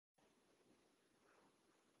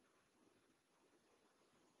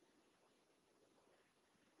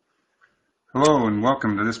Hello and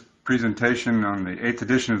welcome to this presentation on the 8th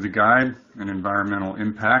edition of the Guide and Environmental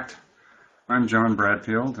Impact. I'm John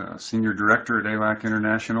Bradfield, Senior Director at ALAC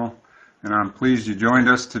International, and I'm pleased you joined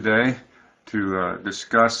us today to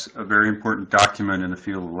discuss a very important document in the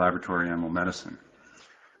field of laboratory animal medicine.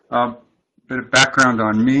 A bit of background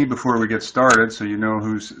on me before we get started so you know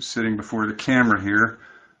who's sitting before the camera here.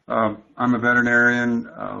 I'm a veterinarian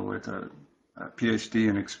with a PhD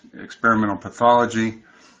in experimental pathology.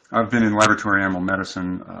 I've been in laboratory animal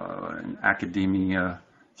medicine in academia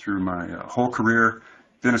through my whole career.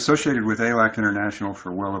 Been associated with ALAC International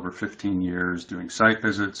for well over 15 years, doing site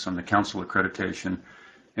visits on the council accreditation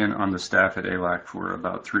and on the staff at ALAC for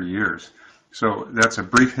about 3 years. So that's a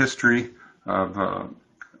brief history of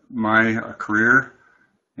my career.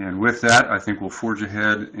 And with that, I think we'll forge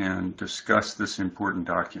ahead and discuss this important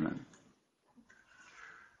document.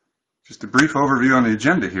 Just a brief overview on the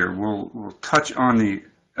agenda here. We'll touch on the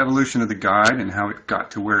evolution of the guide and how it got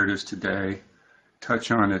to where it is today,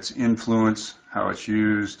 touch on its influence, how it's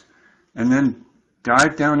used, and then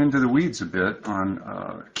dive down into the weeds a bit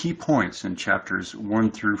on key points in chapters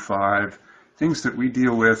 1 through 5, things that we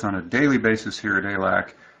deal with on a daily basis here at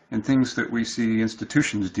ALAC, and things that we see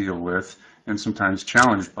institutions deal with and sometimes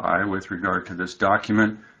challenged by with regard to this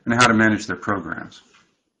document and how to manage their programs.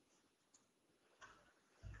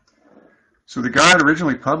 So the guide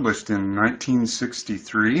originally published in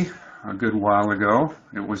 1963, a good while ago.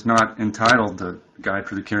 It was not entitled the Guide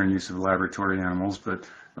for the Care and Use of Laboratory Animals, but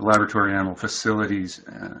the Laboratory Animal Facilities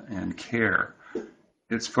and Care.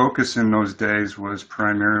 Its focus in those days was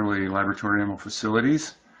primarily laboratory animal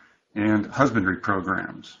facilities and husbandry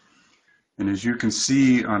programs. And as you can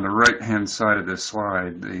see on the right-hand side of this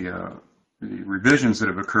slide, the revisions that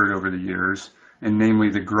have occurred over the years, and namely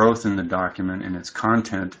the growth in the document and its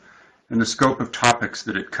content, and the scope of topics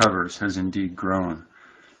that it covers has indeed grown.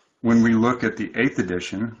 When we look at the 8th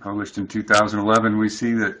edition, published in 2011, we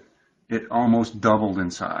see that it almost doubled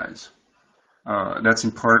in size. That's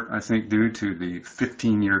in part, I think, due to the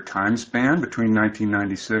 15-year time span between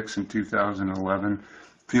 1996 and 2011. The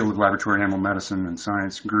field of laboratory animal medicine and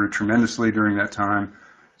science grew tremendously during that time,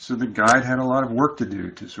 so the guide had a lot of work to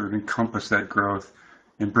do to sort of encompass that growth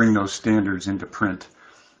and bring those standards into print.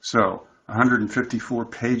 So, 154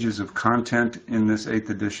 pages of content in this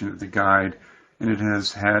 8th edition of the guide, and it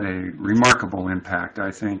has had a remarkable impact,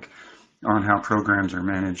 I think, on how programs are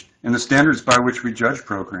managed and the standards by which we judge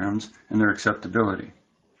programs and their acceptability.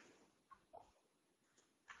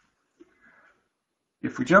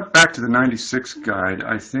 If we jump back to the 96 guide,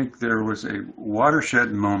 I think there was a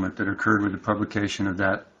watershed moment that occurred with the publication of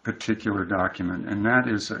that particular document, and that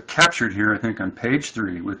is captured here, I think, on page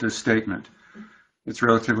 3 with this statement. It's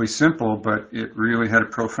relatively simple, but it really had a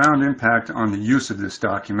profound impact on the use of this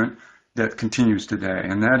document that continues today,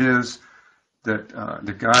 and that is that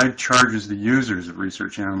the guide charges the users of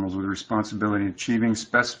research animals with the responsibility of achieving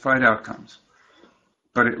specified outcomes,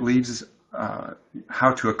 but it leaves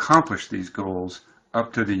how to accomplish these goals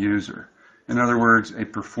up to the user. In other words, a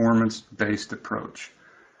performance-based approach.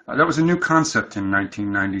 That was a new concept in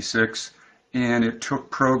 1996, and it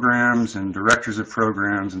took programs and directors of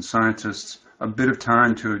programs and scientists a bit of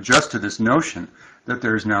time to adjust to this notion that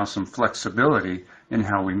there is now some flexibility in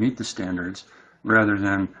how we meet the standards rather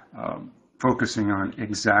than focusing on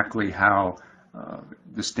exactly how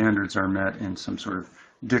the standards are met in some sort of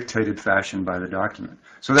dictated fashion by the document.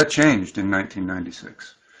 So that changed in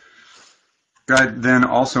 1996. Guide then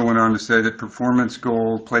also went on to say that performance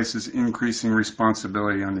goal places increasing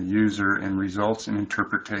responsibility on the user and results in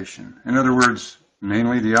interpretation. In other words,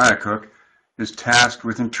 mainly the IACUC is tasked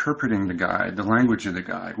with interpreting the guide, the language of the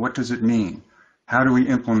guide. What does it mean? How do we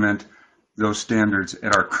implement those standards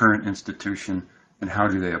at our current institution, and how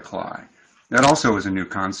do they apply? That also is a new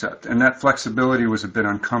concept, and that flexibility was a bit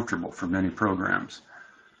uncomfortable for many programs.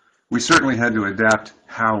 We certainly had to adapt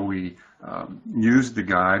how we used the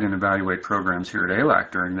guide and evaluate programs here at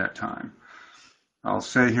ALAC during that time. I'll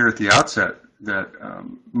say here at the outset that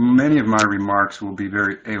many of my remarks will be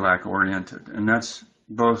very ALAC-oriented, and that's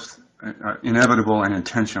both inevitable and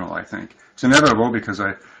intentional, I think. It's inevitable because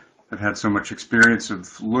I've had so much experience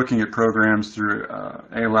of looking at programs through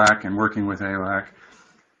ALAC and working with ALAC.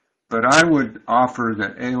 But I would offer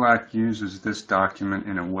that ALAC uses this document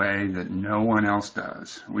in a way that no one else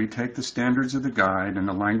does. We take the standards of the guide and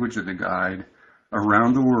the language of the guide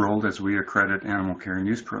around the world as we accredit animal care and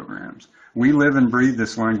use programs. We live and breathe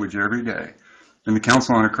this language every day. And the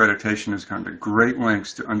Council on Accreditation has gone to great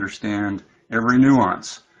lengths to understand every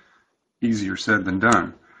nuance. Easier said than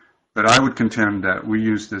done. But I would contend that we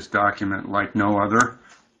use this document like no other,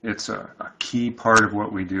 It's a key part of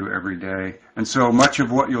what we do every day. And so much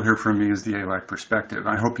of what you'll hear from me is the ALAC perspective.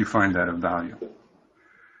 I hope you find that of value.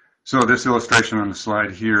 So this illustration on the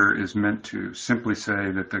slide here is meant to simply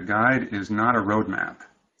say that the guide is not a roadmap.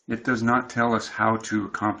 It does not tell us how to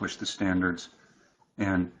accomplish the standards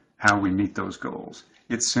and how we meet those goals.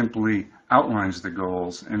 It simply outlines the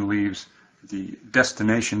goals and leaves the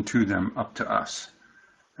destination to them up to us.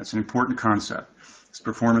 That's an important concept. This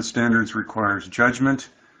performance standards requires judgment,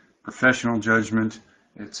 professional judgment.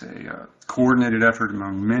 It's a coordinated effort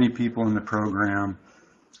among many people in the program,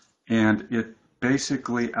 and it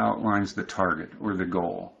basically outlines the target or the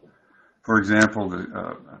goal. For example,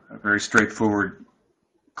 a very straightforward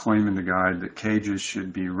claim in the guide that cages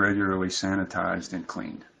should be regularly sanitized and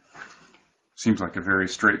cleaned. Seems like a very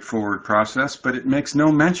straightforward process, but it makes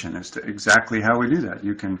no mention as to exactly how we do that.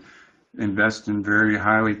 You can invest in very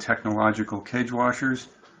highly technological cage washers,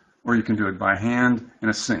 or you can do it by hand in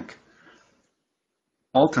a sink.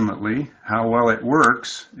 Ultimately, how well it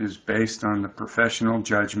works is based on the professional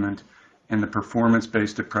judgment and the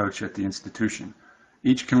performance-based approach at the institution.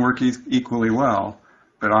 Each can work equally well,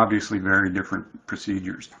 but obviously very different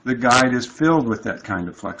procedures. The guide is filled with that kind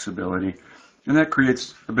of flexibility, and that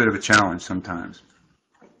creates a bit of a challenge sometimes,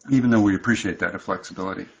 even though we appreciate that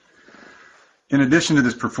flexibility. In addition to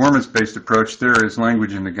this performance-based approach, there is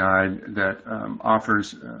language in the guide that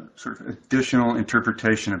offers sort of additional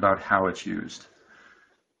interpretation about how it's used.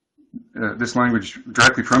 This language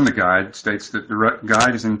directly from the guide states that the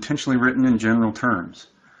guide is intentionally written in general terms,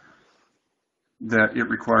 that it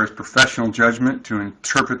requires professional judgment to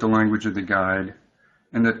interpret the language of the guide,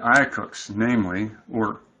 and that IACUCs, namely,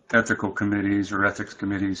 or ethical committees or ethics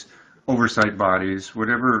committees, oversight bodies,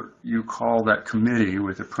 whatever you call that committee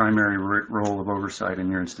with a primary role of oversight in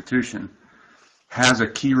your institution, has a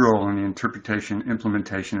key role in the interpretation,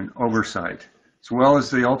 implementation, and oversight, as well as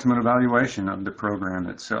the ultimate evaluation of the program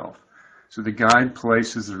itself. So the guide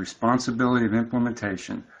places the responsibility of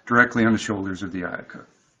implementation directly on the shoulders of the IACUC.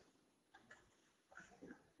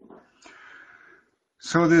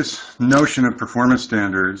 So this notion of performance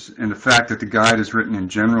standards and the fact that the guide is written in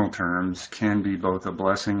general terms can be both a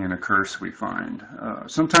blessing and a curse, we find.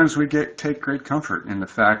 Sometimes we take great comfort in the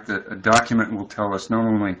fact that a document will tell us not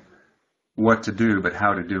only what to do, but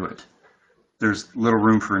how to do it. There's little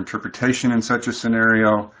room for interpretation in such a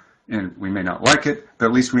scenario, and we may not like it, but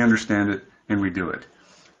at least we understand it and we do it.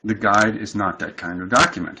 The guide is not that kind of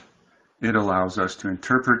document. It allows us to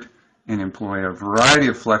interpret and employ a variety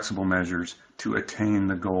of flexible measures to attain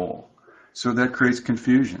the goal. So that creates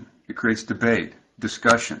confusion. It creates debate,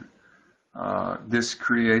 discussion. This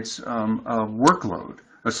creates a workload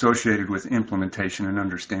associated with implementation and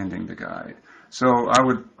understanding the guide. So I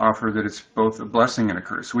would offer that it's both a blessing and a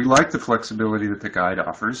curse. We like the flexibility that the guide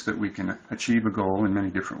offers, that we can achieve a goal in many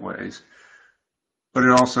different ways, but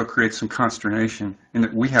it also creates some consternation in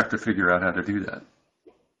that we have to figure out how to do that.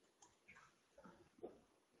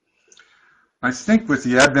 I think with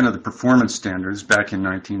the advent of the performance standards back in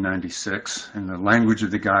 1996 and the language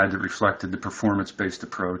of the guide that reflected the performance-based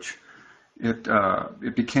approach,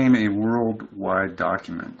 it became a worldwide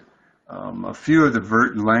document. A few of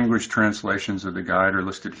the language translations of the guide are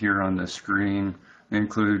listed here on the screen. They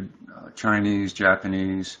include Chinese,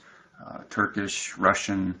 Japanese, Turkish,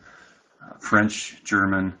 Russian, French,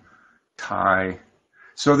 German, Thai.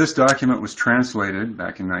 So this document was translated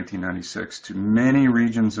back in 1996 to many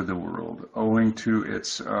regions of the world owing to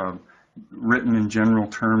its written in general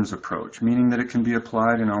terms approach, meaning that it can be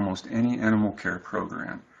applied in almost any animal care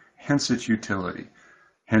program, hence its utility,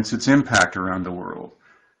 hence its impact around the world.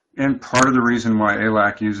 And part of the reason why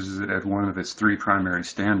ALAC uses it as one of its 3 primary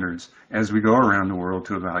standards as we go around the world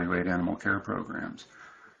to evaluate animal care programs.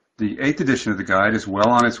 The 8th edition of the guide is well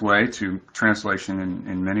on its way to translation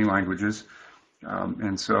in many languages.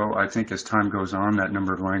 And so I think as time goes on, that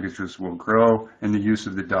number of languages will grow, and the use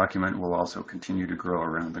of the document will also continue to grow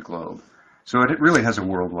around the globe. So it really has a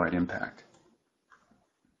worldwide impact.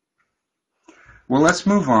 Well, let's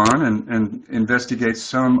move on and investigate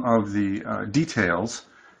some of the details,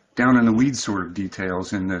 down in the weeds sort of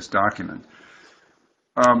details in this document.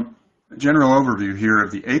 A general overview here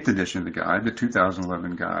of the 8th edition of the guide, the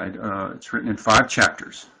 2011 guide. It's written in 5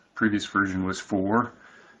 chapters. The previous version was 4.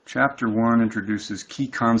 Chapter 1 introduces key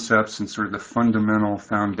concepts and sort of the fundamental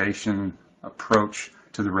foundation approach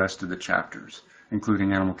to the rest of the chapters,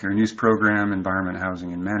 including animal care and use program, environment,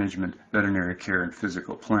 housing and management, veterinary care, and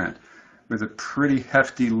physical plant, with a pretty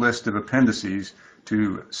hefty list of appendices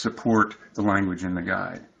to support the language in the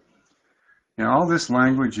guide. Now, all this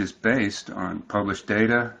language is based on published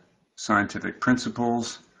data, scientific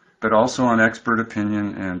principles, but also on expert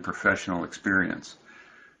opinion and professional experience.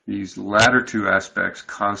 These latter two aspects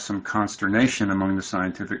caused some consternation among the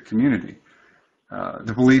scientific community.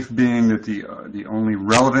 The belief being that the only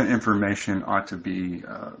relevant information ought to be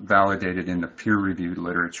validated in the peer-reviewed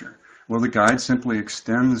literature. Well, the guide simply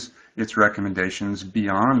extends its recommendations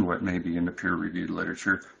beyond what may be in the peer-reviewed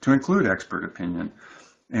literature to include expert opinion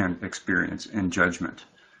and experience and judgment.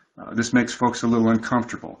 This makes folks a little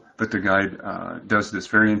uncomfortable, but the guide does this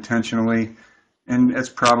very intentionally, and it's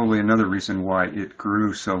probably another reason why it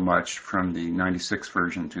grew so much from the '96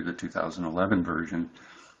 version to the 2011 version,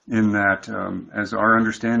 in that as our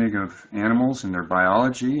understanding of animals and their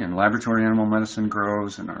biology and laboratory animal medicine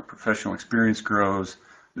grows and our professional experience grows,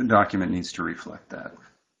 the document needs to reflect that.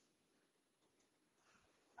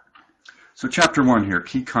 So chapter 1 here,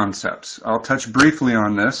 key concepts. I'll touch briefly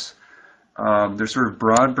on this. There's sort of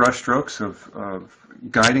broad brushstrokes of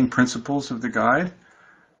guiding principles of the guide.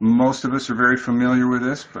 Most of us are very familiar with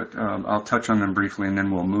this, but I'll touch on them briefly and then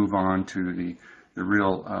we'll move on to the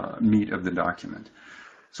real meat of the document.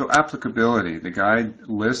 So applicability, the guide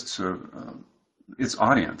lists its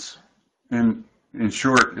audience. And in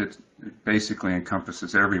short, it basically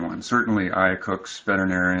encompasses everyone. Certainly eye cooks,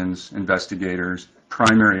 veterinarians, investigators,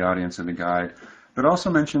 primary audience of the guide, but also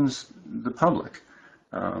mentions the public.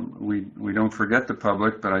 We don't forget the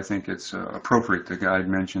public, but I think it's appropriate. The guide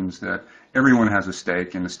mentions that everyone has a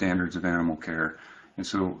stake in the standards of animal care. And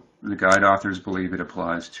so the guide authors believe it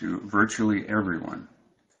applies to virtually everyone.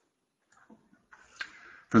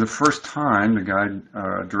 For the first time, the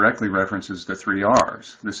guide directly references the 3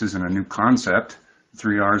 R's. This isn't a new concept. The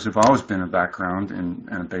 3 R's have always been a background and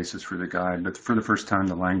a basis for the guide, but for the first time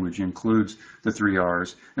the language includes the 3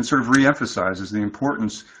 R's and sort of re-emphasizes the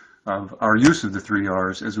importance of our use of the 3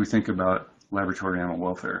 R's as we think about laboratory animal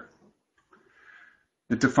welfare.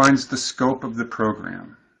 It defines the scope of the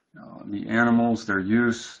program, the animals, their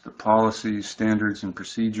use, the policies, standards, and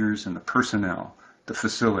procedures, and the personnel, the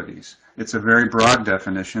facilities. It's a very broad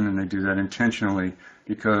definition, and they do that intentionally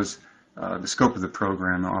because the scope of the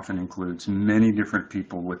program often includes many different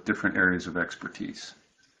people with different areas of expertise.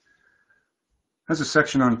 There's a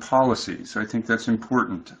section on policies. I think that's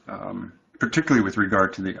important, particularly with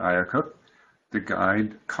regard to the IACUC. The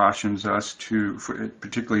guide cautions us to,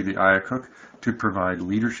 particularly the IACUC, to provide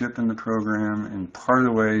leadership in the program, and part of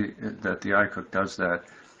the way that the IACUC does that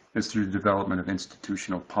is through the development of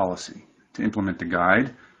institutional policy to implement the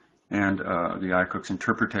guide and the IACUC's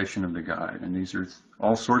interpretation of the guide. And these are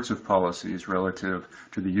all sorts of policies relative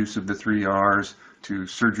to the use of the 3 R's, to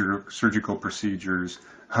surgical procedures,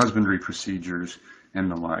 husbandry procedures, and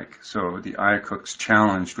the like. So the IACUC's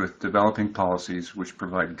challenged with developing policies which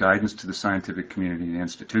provide guidance to the scientific community and the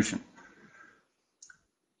institution.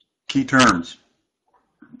 Key terms.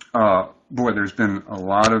 Boy, there's been a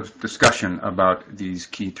lot of discussion about these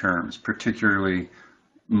key terms, particularly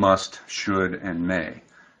must, should, and may.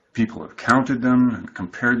 People have counted them and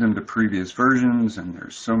compared them to previous versions, and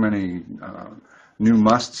there's so many new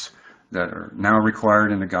musts that are now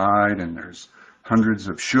required in the guide, and there's hundreds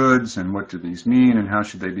of shoulds, and what do these mean, and how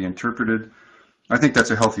should they be interpreted? I think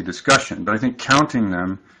that's a healthy discussion, but I think counting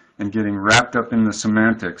them and getting wrapped up in the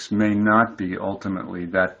semantics may not be ultimately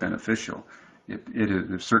that beneficial.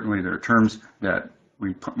 Certainly there are terms that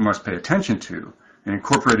we must pay attention to and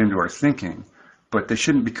incorporate into our thinking, but they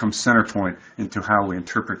shouldn't become center point into how we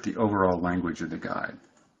interpret the overall language of the guide.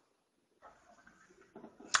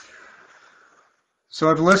 So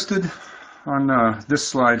I've listed on this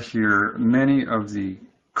slide here many of the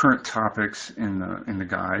current topics in the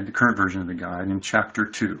guide, the current version of the guide, in Chapter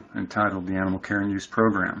 2, entitled The Animal Care and Use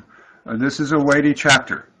Program. This is a weighty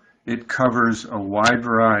chapter. It covers a wide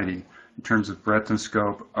variety in terms of breadth and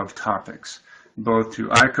scope of topics, both to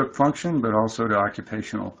IACUC function, but also to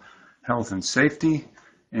occupational health and safety,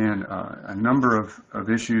 and a number of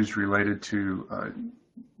issues related to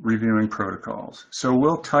reviewing protocols. So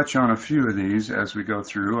we'll touch on a few of these as we go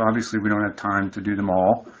through. Obviously, we don't have time to do them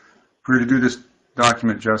all. If we were to do this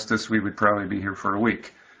document justice, we would probably be here for a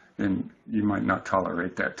week, and you might not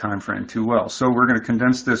tolerate that time frame too well. So we're going to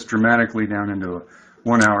condense this dramatically down into a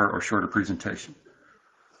 1 hour or shorter presentation.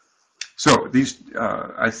 So these,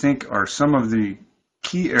 I think, are some of the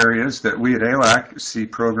key areas that we at ALAC see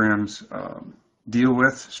programs deal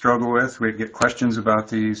with, struggle with. We get questions about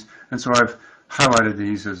these, and so I've highlighted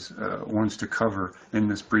these as ones to cover in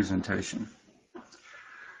this presentation.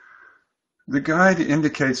 The guide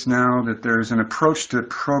indicates now that there's an approach to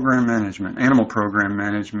program management, animal program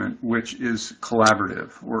management, which is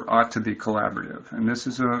collaborative, or ought to be collaborative. And this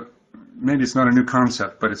is maybe it's not a new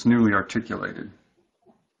concept, but it's newly articulated.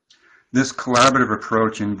 This collaborative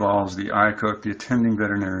approach involves the IACUC, the attending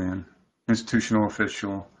veterinarian, institutional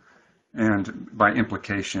official, and by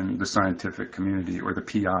implication, the scientific community or the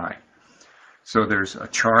PI. So there's a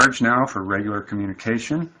charge now for regular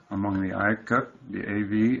communication among the ICUC, the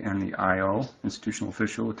AV, and the IO, institutional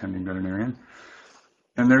official, attending veterinarian.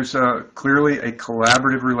 And there's clearly a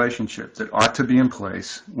collaborative relationship that ought to be in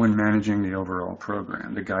place when managing the overall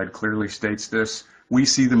program. The guide clearly states this. We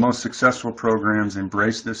see the most successful programs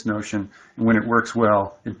embrace this notion, and when it works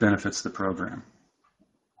well, it benefits the program.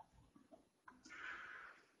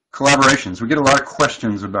 Collaborations. We get a lot of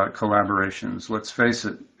questions about collaborations. Let's face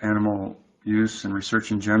it, animal use and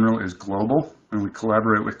research in general is global, and we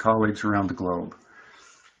collaborate with colleagues around the globe.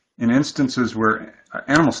 In instances where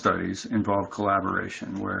animal studies involve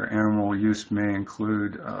collaboration, where animal use may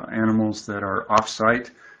include animals that are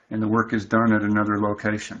off-site and the work is done at another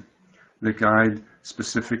location, the guide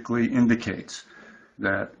specifically indicates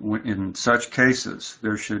that in such cases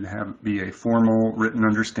there should be a formal written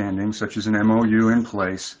understanding, such as an MOU, in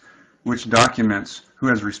place, which documents who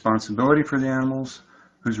has responsibility for the animals,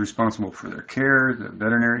 who's responsible for their care, the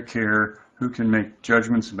veterinary care, who can make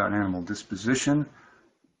judgments about animal disposition,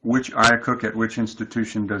 which IACUC at which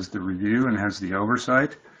institution does the review and has the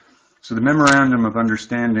oversight. So the Memorandum of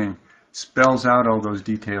Understanding spells out all those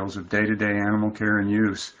details of day-to-day animal care and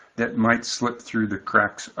use that might slip through the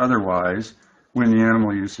cracks otherwise when the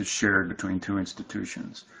animal use is shared between two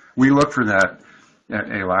institutions. We look for that at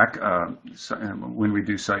ALAC when we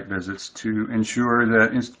do site visits to ensure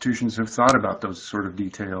that institutions have thought about those sort of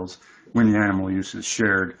details when the animal use is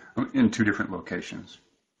shared in two different locations.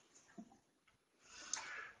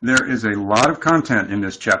 There is a lot of content in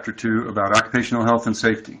this chapter 2 about occupational health and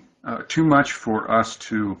safety. Too much for us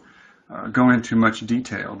to go into much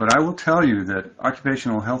detail, but I will tell you that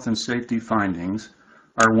occupational health and safety findings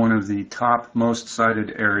are one of the top most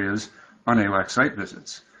cited areas on ALAC site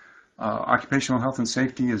visits. Occupational health and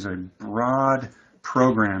safety is a broad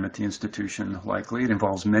program at the institution, likely. It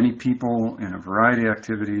involves many people in a variety of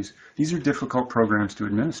activities. These are difficult programs to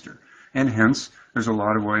administer, and hence there's a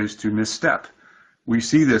lot of ways to misstep. We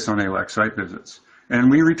see this on ALAC site visits, and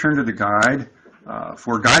we return to the guide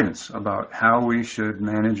for guidance about how we should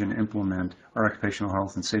manage and implement our occupational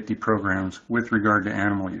health and safety programs with regard to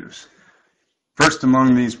animal use. First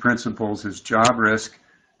among these principles is job risk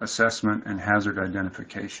assessment and hazard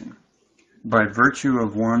identification. By virtue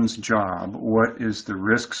of one's job, what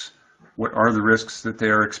are the risks that they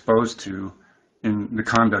are exposed to in the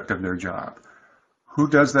conduct of their job? Who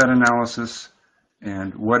does that analysis,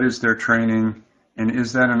 and what is their training, and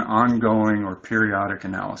is that an ongoing or periodic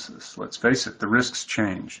analysis? Let's face it, the risks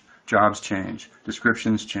change, jobs change,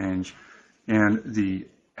 descriptions change, and the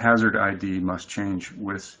hazard ID must change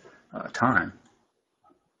with time.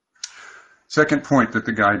 Second point that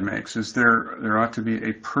the guide makes is there ought to be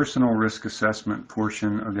a personal risk assessment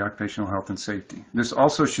portion of the occupational health and safety. This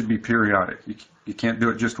also should be periodic. You can't do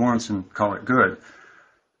it just once and call it good.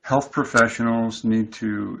 Health professionals need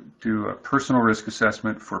to do a personal risk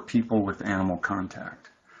assessment for people with animal contact.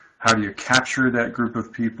 How do you capture that group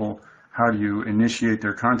of people? How do you initiate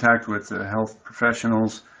their contact with the health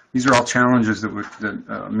professionals? These are all challenges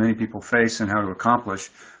that many people face and how to accomplish,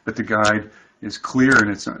 but the guide is clear in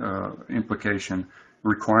its implication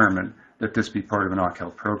requirement that this be part of an OC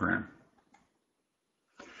Health program.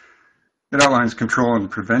 It outlines control and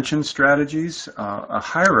prevention strategies, a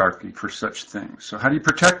hierarchy for such things. So how do you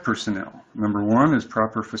protect personnel? Number one is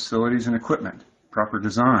proper facilities and equipment, proper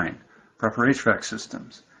design, proper HVAC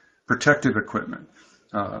systems, protective equipment,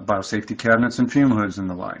 biosafety cabinets and fume hoods and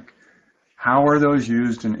the like. How are those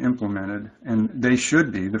used and implemented? And they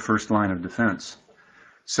should be the first line of defense.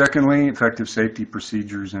 Secondly, effective safety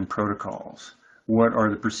procedures and protocols. What are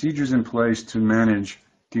the procedures in place to manage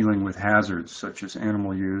dealing with hazards such as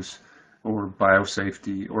animal use or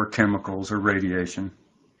biosafety or chemicals or radiation?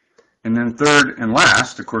 And then third and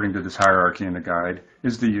last, according to this hierarchy in the guide,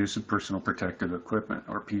 is the use of personal protective equipment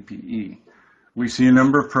or PPE. We see a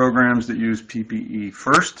number of programs that use PPE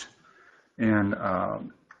first, and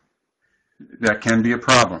that can be a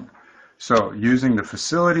problem. So using the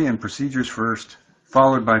facility and procedures first,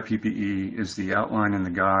 followed by PPE, is the outline in the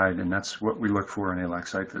guide, and that's what we look for in ALAC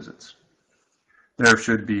site visits. There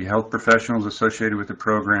should be health professionals associated with the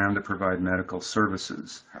program that provide medical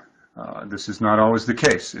services. This is not always the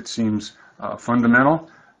case. It seems fundamental,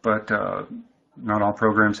 but not all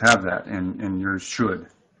programs have that, and yours should.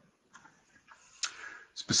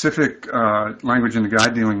 Specific language in the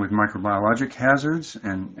guide dealing with microbiologic hazards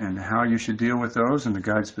and how you should deal with those, and the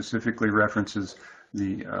guide specifically references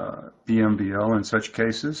the BMBL in such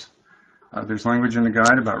cases. There's language in the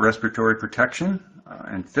guide about respiratory protection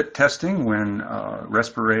and fit testing when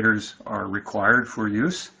respirators are required for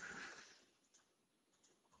use.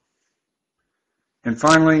 And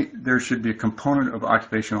finally, there should be a component of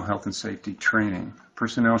occupational health and safety training.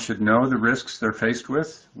 Personnel should know the risks they're faced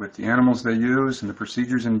with the animals they use and the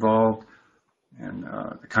procedures involved and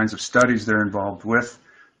the kinds of studies they're involved with.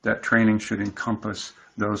 That training should encompass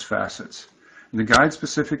those facets. The guide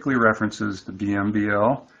specifically references the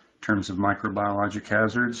BMBL in terms of microbiologic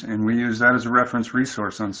hazards, and we use that as a reference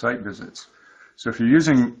resource on site visits. So if you're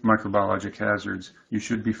using microbiologic hazards, you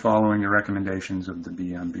should be following the recommendations of the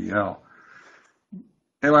BMBL.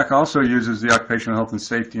 ALAC also uses the occupational health and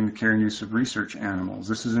safety in the care and use of research animals.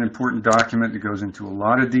 This is an important document that goes into a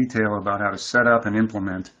lot of detail about how to set up and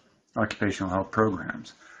implement occupational health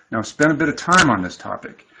programs. Now, I've spent a bit of time on this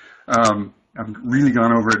topic. I've really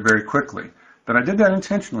gone over it very quickly, but I did that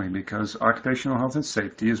intentionally because occupational health and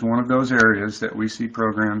safety is one of those areas that we see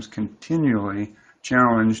programs continually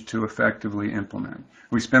challenged to effectively implement.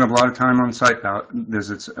 We spent a lot of time on site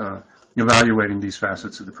visits evaluating these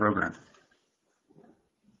facets of the program.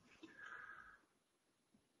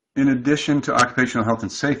 In addition to occupational health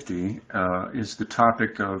and safety is the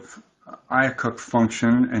topic of IACUC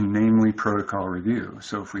function and namely protocol review.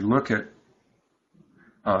 So if we look at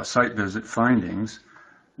site visit findings,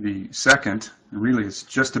 the second, really it's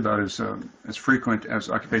just about as frequent as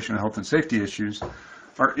occupational health and safety issues,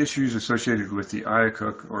 are issues associated with the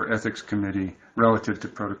IACUC or ethics committee relative to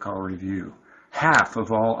protocol review. Half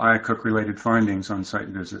of all IACUC related findings on site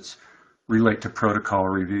visits relate to protocol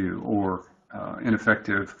review or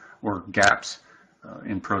ineffective or gaps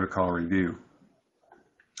in protocol review.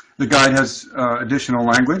 The guide has additional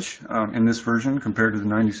language in this version compared to the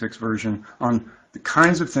 96 version on the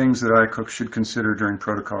kinds of things that IACUC should consider during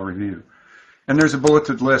protocol review. And there's a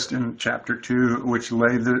bulleted list in Chapter 2 which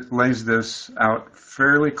lays this out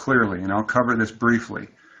fairly clearly, and I'll cover this briefly.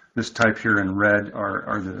 This type here in red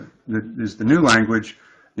is the new language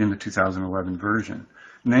in the 2011 version.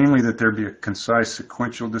 Namely, that there be a concise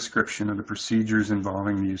sequential description of the procedures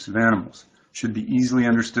involving the use of animals. Should be easily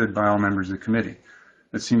understood by all members of the committee.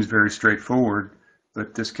 It seems very straightforward,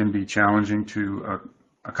 but this can be challenging to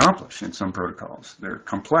accomplish in some protocols. They're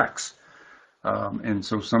complex. And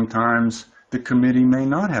so sometimes the committee may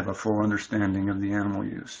not have a full understanding of the animal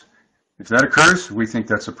use. If that occurs, we think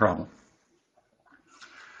that's a problem.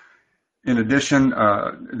 In addition,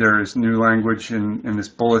 there is new language in this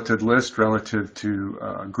bulleted list relative to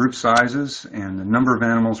group sizes and the number of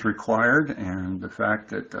animals required and the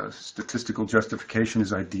fact that statistical justification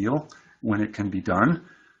is ideal when it can be done.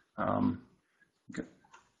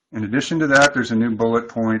 In addition to that, there's a new bullet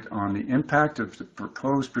point on the impact of the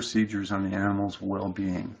proposed procedures on the animal's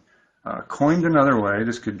well-being. Coined another way,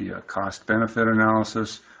 this could be a cost-benefit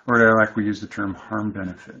analysis, or like we use the term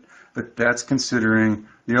harm-benefit. But that's considering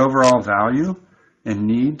the overall value and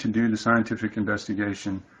need to do the scientific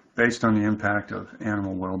investigation based on the impact of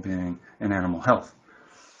animal well-being and animal health.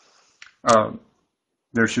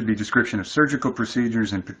 There should be description of surgical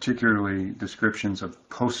procedures, and particularly descriptions of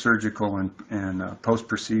post-surgical and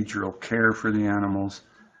post-procedural care for the animals,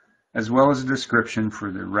 as well as a description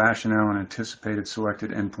for the rationale and anticipated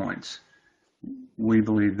selected endpoints. We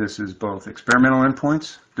believe this is both experimental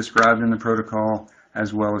endpoints described in the protocol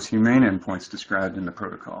as well as humane endpoints described in the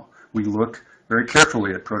protocol. We look very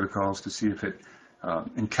carefully at protocols to see if it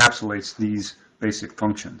encapsulates these basic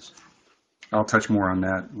functions. I'll touch more on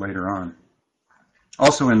that later on.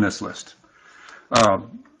 Also in this list,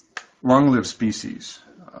 long-lived species.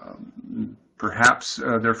 Perhaps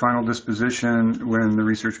their final disposition when the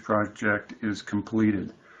research project is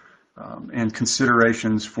completed, and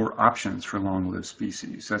considerations for options for long-lived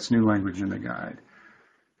species. That's new language in the guide.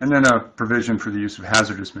 And then a provision for the use of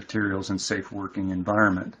hazardous materials and safe working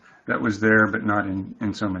environment. That was there, but not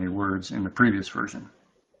in so many words in the previous version.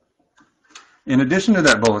 In addition to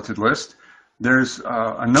that bulleted list, there's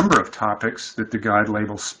a number of topics that the guide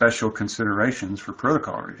labels special considerations for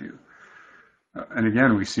protocol review. And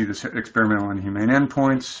again, we see this experimental and humane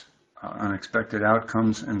endpoints, unexpected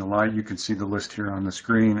outcomes, and the like. You can see the list here on the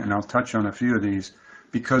screen, and I'll touch on a few of these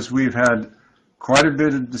because we've had quite a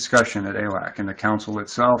bit of discussion at ALAC and the council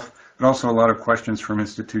itself, but also a lot of questions from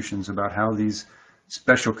institutions about how these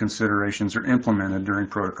special considerations are implemented during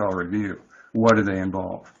protocol review. What do they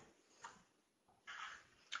involve?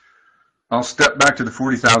 I'll step back to the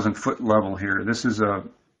 40,000 foot level here. This is a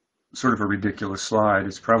sort of a ridiculous slide.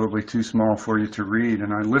 It's probably too small for you to read,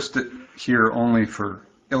 and I list it here only for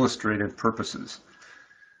illustrative purposes.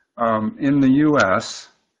 In the U.S.,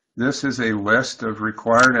 this is a list of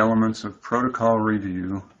required elements of protocol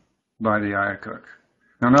review by the IACUC.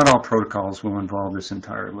 Now, not all protocols will involve this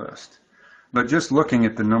entire list, but just looking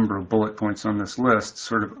at the number of bullet points on this list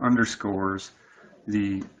sort of underscores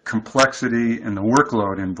the complexity and the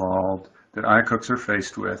workload involved that IACUCs are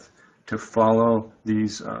faced with to follow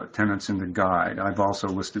these tenets in the guide. I've also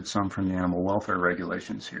listed some from the animal welfare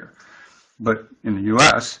regulations here. But in the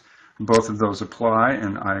U.S., both of those apply,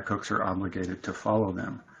 and IACUCs are obligated to follow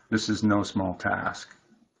them. This is no small task.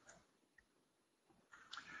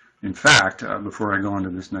 In fact, before I go on to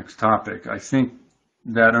this next topic, I think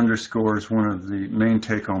that underscores one of the main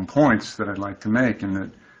take-home points that I'd like to make, in that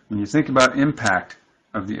when you think about impact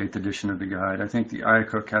of the 8th edition of the guide, I think the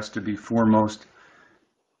IACUC has to be foremost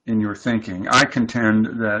in your thinking. I contend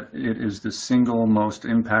that it is the single most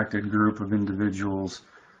impacted group of individuals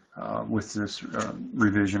with this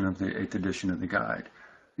revision of the 8th edition of the guide.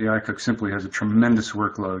 The IACUC simply has a tremendous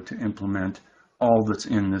workload to implement all that's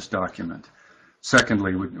in this document.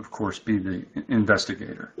 Secondly would, of course, be the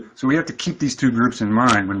investigator. So we have to keep these two groups in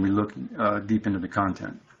mind when we look deep into the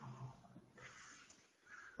content.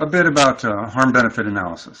 A bit about harm-benefit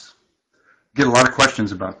analysis. Get a lot of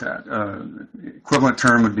questions about that. Equivalent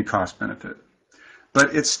term would be cost-benefit.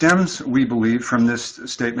 But it stems, we believe, from this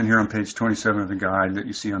statement here on page 27 of the guide that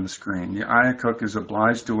you see on the screen. The IACUC is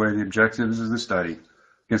obliged to weigh the objectives of the study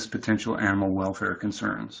against potential animal welfare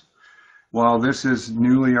concerns. While this is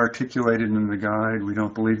newly articulated in the guide, we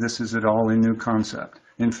don't believe this is at all a new concept.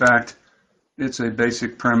 In fact, it's a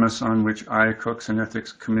basic premise on which IACUCs and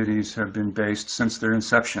ethics committees have been based since their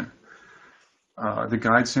inception. The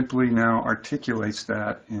guide simply now articulates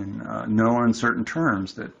that in no uncertain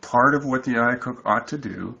terms, that part of what the IACUC ought to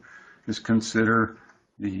do is consider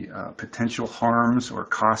the potential harms or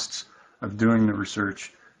costs of doing the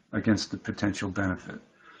research against the potential benefit.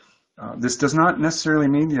 This does not necessarily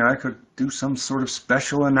mean the IACUC do some sort of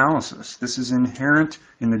special analysis. This is inherent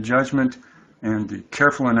in the judgment and the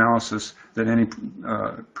careful analysis that any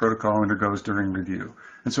protocol undergoes during review.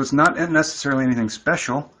 And so it's not necessarily anything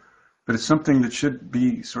special, but it's something that should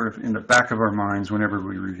be sort of in the back of our minds whenever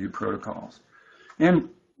we review protocols. And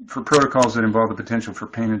for protocols that involve the potential for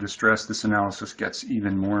pain and distress, this analysis gets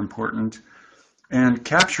even more important. And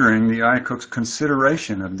capturing the IACUC's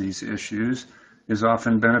consideration of these issues is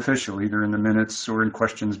often beneficial, either in the minutes or in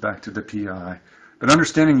questions back to the PI. But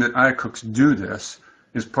understanding that IACUCs do this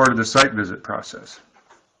is part of the site visit process.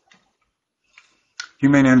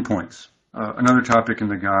 Humane endpoints, another topic in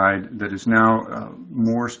the guide that is now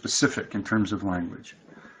more specific in terms of language.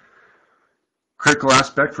 Critical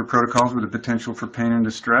aspect for protocols with the potential for pain and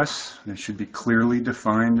distress, they should be clearly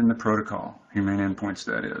defined in the protocol, humane endpoints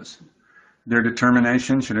that is. Their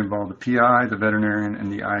determination should involve the PI, the veterinarian,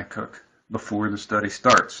 and the IACUC before the study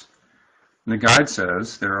starts. And the guide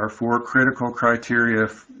says there are 4 critical criteria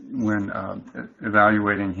when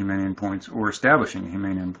evaluating humane endpoints or establishing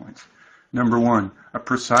humane endpoints. Number 1, a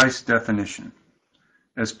precise definition,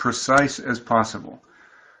 as precise as possible.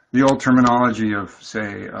 The old terminology of,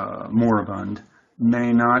 say, moribund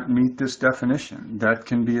may not meet this definition. That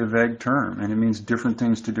can be a vague term, and it means different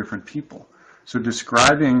things to different people. So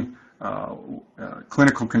describing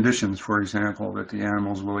clinical conditions, for example, that the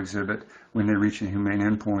animals will exhibit when they reach a humane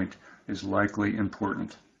endpoint is likely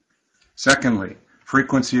important. Secondly,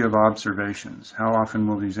 frequency of observations. How often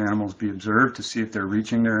will these animals be observed to see if they're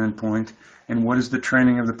reaching their endpoint, and what is the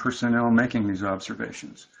training of the personnel making these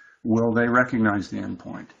observations? Will they recognize the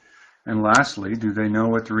endpoint? And lastly, do they know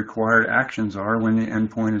what the required actions are when the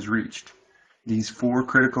endpoint is reached? These 4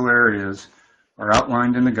 critical areas are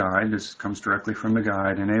outlined in the guide. This comes directly from the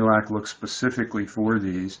guide, and ALAC looks specifically for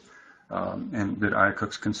these, and that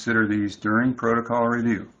IACUCs consider these during protocol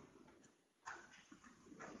review.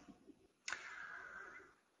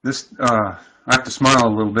 This, I have to smile a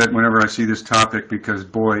little bit whenever I see this topic because,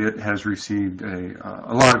 boy, it has received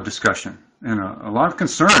a lot of discussion and a lot of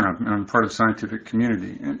concern on the part of the scientific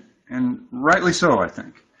community, and rightly so, I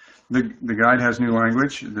think. The guide has new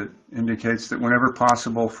language that indicates that whenever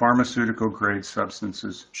possible, pharmaceutical-grade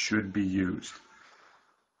substances should be used.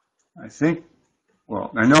 I think,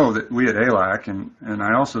 well, I know that we at ALAC, and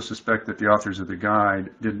I also suspect that the authors of the guide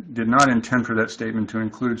did not intend for that statement to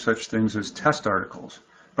include such things as test articles.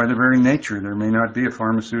 By their very nature, there may not be a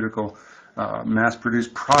pharmaceutical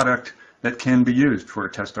mass-produced product that can be used for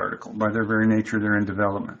a test article. By their very nature, they're in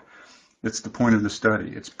development. It's the point of the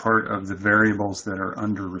study. It's part of the variables that are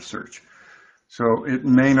under research. So it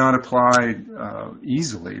may not apply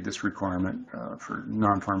easily, this requirement for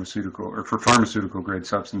non-pharmaceutical or for pharmaceutical grade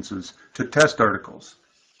substances to test articles.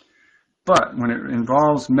 But when it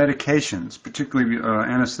involves medications, particularly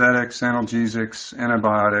anesthetics, analgesics,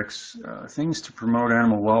 antibiotics, things to promote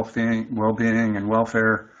animal well-being and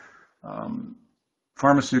welfare,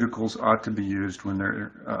 pharmaceuticals ought to be used when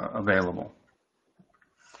they're available.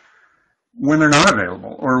 When they're not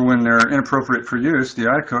available or when they're inappropriate for use, the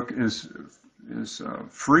IACUC is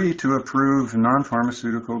free to approve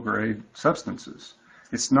non-pharmaceutical grade substances.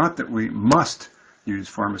 It's not that we must use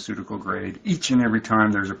pharmaceutical grade each and every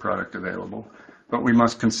time there's a product available, but we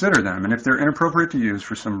must consider them. And if they're inappropriate to use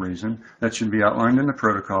for some reason, that should be outlined in the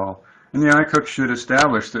protocol. And the ICOOK should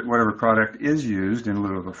establish that whatever product is used in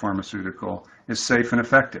lieu of a pharmaceutical is safe and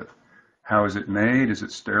effective. How is it made? Is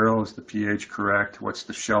it sterile? Is the pH correct? What's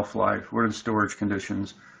the shelf life? What are the storage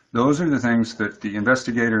conditions? Those are the things that the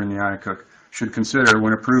investigator in the ICOOK should consider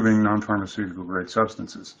when approving non-pharmaceutical grade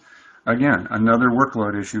substances. Again, another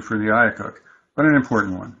workload issue for the ICOOK, but an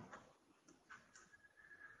important one.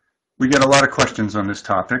 We get a lot of questions on this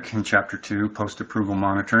topic in Chapter 2, Post-Approval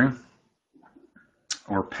Monitoring,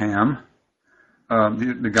 or PAM.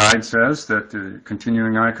 The guide says that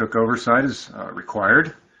continuing ICOOK oversight is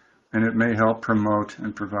required, and it may help promote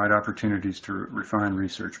and provide opportunities to refine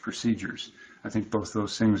research procedures. I think both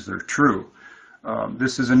those things are true.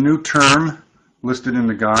 This is a new term listed in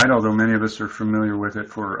the guide, although many of us are familiar with it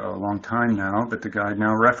for a long time now, but the guide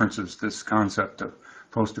now references this concept of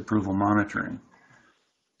post-approval monitoring.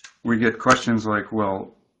 We get questions like,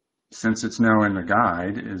 well, since it's now in the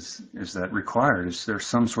guide, is that required? Is there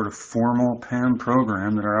some sort of formal PAM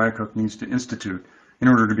program that our ICOOK needs to institute in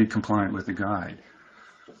order to be compliant with the guide?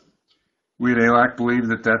 We at ALAC believe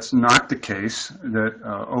that that's not the case, that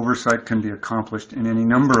oversight can be accomplished in any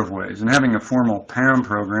number of ways, and having a formal PAM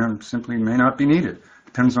program simply may not be needed. It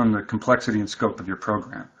depends on the complexity and scope of your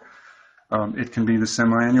program. It can be the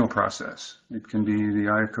semi-annual process. It can be the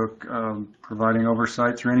ICOOK providing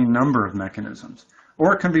oversight through any number of mechanisms.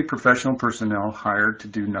 Or it can be professional personnel hired to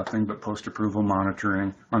do nothing but post-approval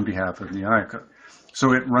monitoring on behalf of the ICOOK.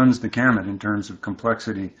 So it runs the gamut in terms of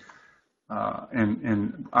complexity.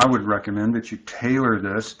 And I would recommend that you tailor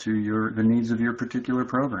this to the needs of your particular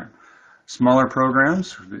program. Smaller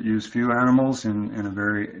programs that use few animals in a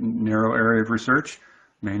very narrow area of research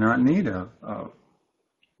may not need a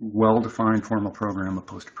well-defined formal program of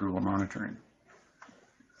post-approval monitoring.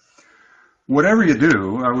 Whatever you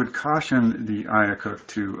do, I would caution the ICOOK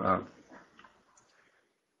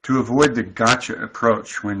to avoid the gotcha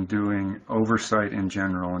approach when doing oversight in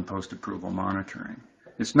general and post-approval monitoring.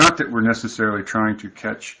 It's not that we're necessarily trying to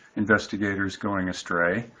catch investigators going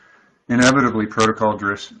astray. Inevitably, protocol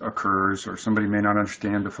drift occurs, or somebody may not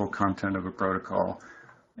understand the full content of a protocol,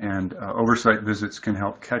 and oversight visits can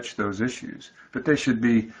help catch those issues. But they should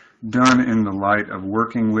be done in the light of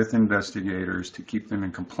working with investigators to keep them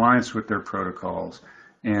in compliance with their protocols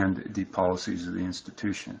and the policies of the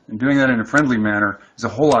institution. And doing that in a friendly manner is a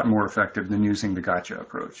whole lot more effective than using the gotcha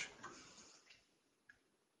approach.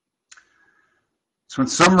 So in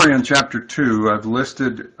summary on Chapter 2, I've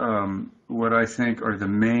listed what I think are the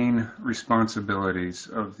main responsibilities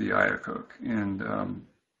of the ICOOK. And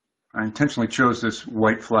I intentionally chose this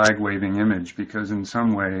white flag waving image because in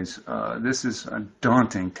some ways this is a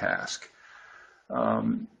daunting task.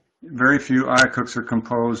 Very few ICOOKs are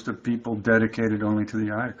composed of people dedicated only to the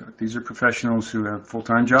ICOOK. These are professionals who have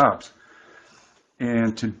full-time jobs.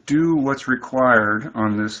 And to do what's required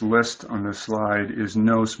on this list on this slide is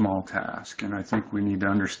no small task, and I think we need to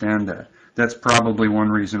understand that. That's probably one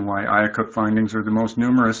reason why ICOOK findings are the most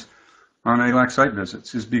numerous on ALAC site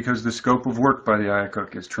visits, is because the scope of work by the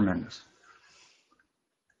ICOOK is tremendous.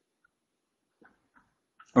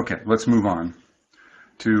 Okay, let's move on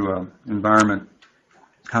to environment,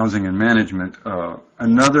 housing, and management.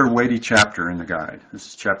 Another weighty chapter in the guide. This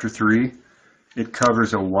is Chapter 3. It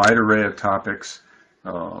covers a wide array of topics. A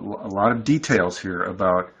lot of details here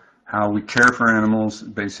about how we care for animals,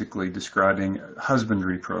 basically describing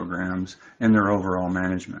husbandry programs and their overall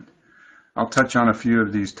management. I'll touch on a few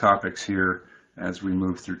of these topics here as we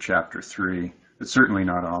move through Chapter 3, but certainly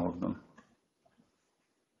not all of them.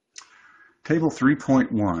 Table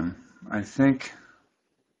 3.1, I think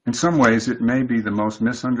in some ways it may be the most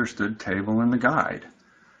misunderstood table in the guide.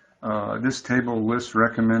 This table lists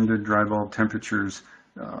recommended dry bulb temperatures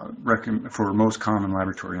for most common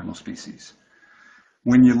laboratory animal species.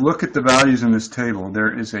 When you look at the values in this table,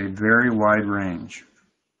 there is a very wide range.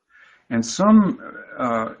 And some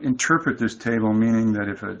interpret this table meaning that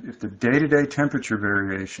if the day-to-day temperature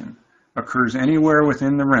variation occurs anywhere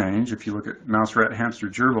within the range, if you look at mouse, rat, hamster,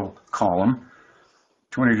 gerbil column,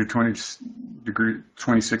 20 to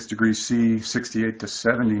 26 degrees C, 68 to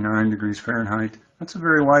 79 degrees Fahrenheit, that's a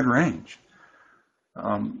very wide range.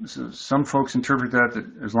 So some folks interpret that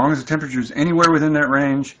as long as the temperature is anywhere within that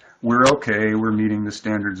range, we're okay, we're meeting the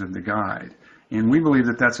standards of the guide. And we believe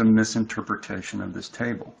that that's a misinterpretation of this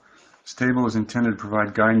table. This table is intended to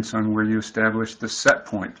provide guidance on where you establish the set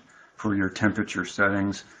point for your temperature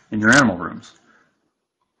settings in your animal rooms.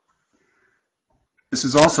 This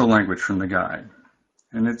is also language from the guide,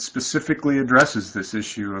 and it specifically addresses this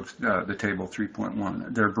issue of the table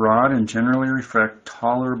 3.1. They're broad and generally reflect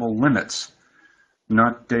tolerable limits,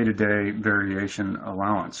 not day-to-day variation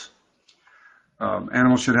allowance.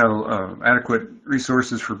 Animals should have adequate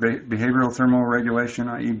resources for behavioral thermal regulation,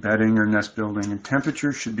 i.e. bedding or nest building, and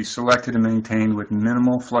temperatures should be selected and maintained with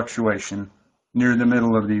minimal fluctuation near the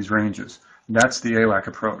middle of these ranges. That's the ALAC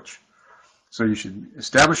approach. So you should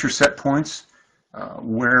establish your set points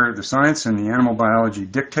where the science and the animal biology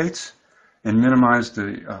dictates, and minimize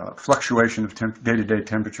the fluctuation of day-to-day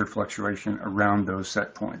temperature fluctuation around those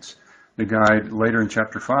set points. The guide later in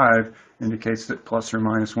Chapter 5 indicates that plus or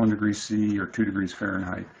minus 1 degree C or 2 degrees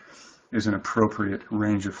Fahrenheit is an appropriate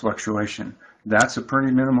range of fluctuation. That's a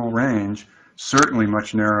pretty minimal range, certainly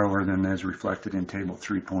much narrower than is reflected in Table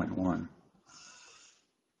 3.1.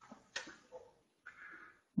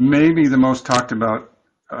 Maybe the most talked about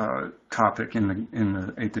topic in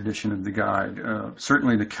the 8th edition of the guide.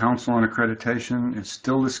 Certainly the Council on Accreditation is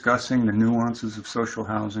still discussing the nuances of social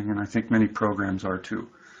housing, and I think many programs are too,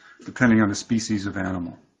 depending on the species of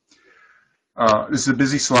animal. This is a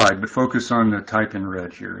busy slide, but focus on the type in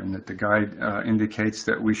red here, and that the guide indicates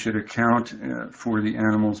that we should account for the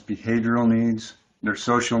animal's behavioral needs, their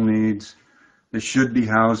social needs. They should be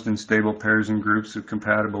housed in stable pairs and groups of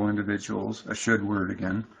compatible individuals, a should word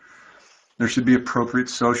again. There should be appropriate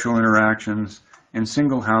social interactions, and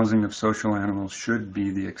single housing of social animals should be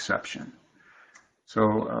the exception.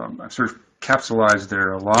 So I've sort of capsulized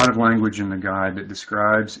there a lot of language in the guide that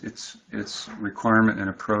describes its requirement and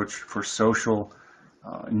approach for social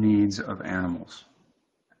needs of animals.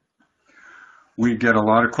 We get a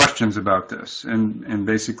lot of questions about this, and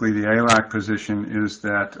basically the ALAC position is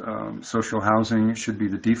that social housing should be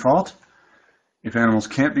the default. If animals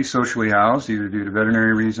can't be socially housed, either due to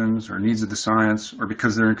veterinary reasons or needs of the science or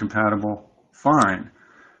because they're incompatible, fine.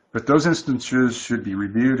 But those instances should be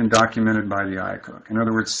reviewed and documented by the IACUC. In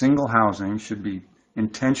other words, single housing should be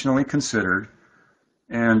intentionally considered,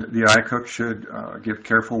 and the IACUC should give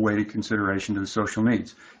careful weighted consideration to the social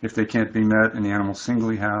needs. If they can't be met and the animal is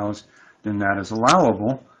singly housed, then that is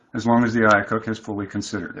allowable as long as the IACUC has fully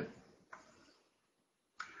considered it.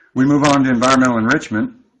 We move on to environmental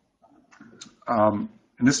enrichment. And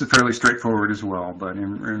this is fairly straightforward as well, but in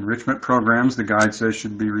enrichment programs, the guide says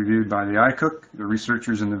should be reviewed by the IACUC, the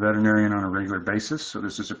researchers, and the veterinarian on a regular basis. So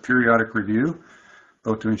this is a periodic review,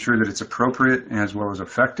 both to ensure that it's appropriate as well as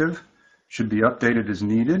effective. Should be updated as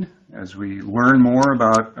needed as we learn more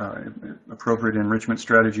about appropriate enrichment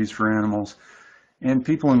strategies for animals. And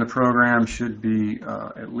people in the program should be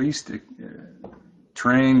at least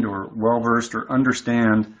trained or well-versed or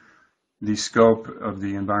understand the scope of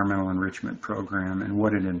the environmental enrichment program and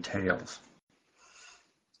what it entails.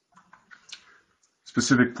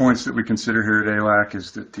 Specific points that we consider here at ALAC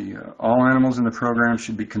is that all animals in the program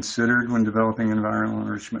should be considered when developing an environmental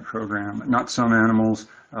enrichment program, not some animals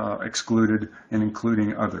excluded and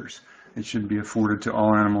including others. It should be afforded to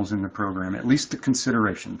all animals in the program, at least a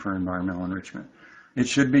consideration for environmental enrichment. It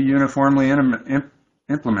should be uniformly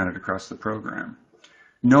implemented across the program,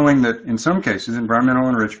 knowing that in some cases environmental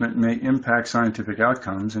enrichment may impact scientific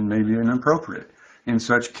outcomes and may be inappropriate. In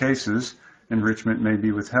such cases, enrichment may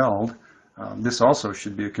be withheld. This also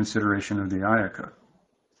should be a consideration of the IACUC.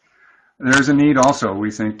 There's a need also,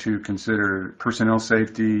 we think, to consider personnel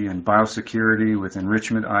safety and biosecurity with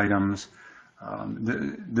enrichment items,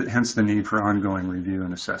 hence the need for ongoing review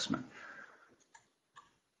and assessment.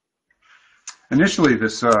 Initially,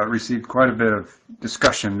 this received quite a bit of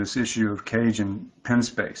discussion, this issue of cage and pen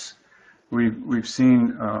space. We've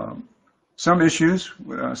seen some issues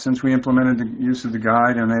since we implemented the use of the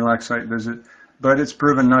guide and ALAC site visit, but it's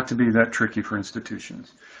proven not to be that tricky for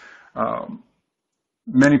institutions.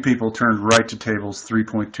 Many people turned right to tables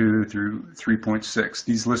 3.2 through 3.6.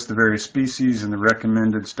 These list the various species and the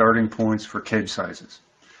recommended starting points for cage sizes.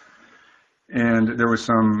 And there was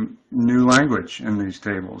some new language in these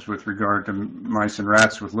tables with regard to mice and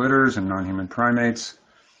rats with litters and non-human primates.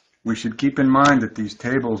 We should keep in mind that these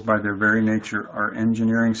tables, by their very nature, are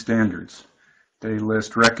engineering standards. They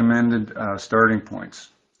list recommended starting points.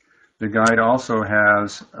 The guide also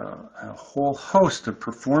has a whole host of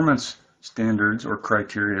performance standards or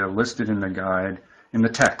criteria listed in the guide in the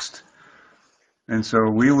text. And so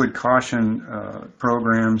we would caution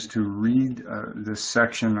programs to read this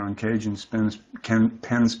section on cage and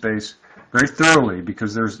pen space very thoroughly,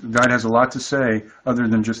 because the guide has a lot to say other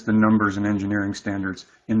than just the numbers and engineering standards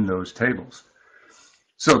in those tables.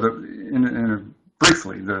 So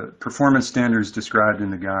briefly, the performance standards described in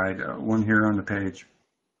the guide, one here on the page,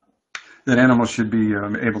 that animals should be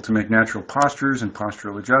able to make natural postures and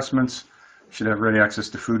postural adjustments, should have ready access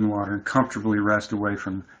to food and water, and comfortably rest away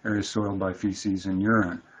from areas soiled by feces and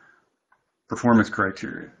urine. Performance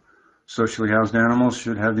criteria. Socially housed animals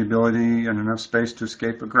should have the ability and enough space to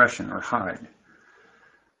escape aggression or hide.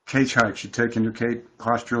 Cage height should take into account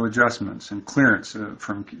postural adjustments and clearance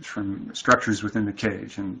from structures within the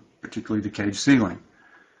cage, and particularly the cage ceiling.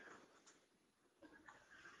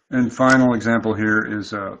 And final example here is,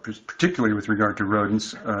 particularly with regard to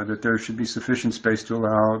rodents, that there should be sufficient space to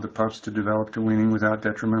allow the pups to develop to weaning without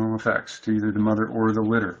detrimental effects to either the mother or the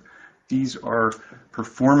litter. These are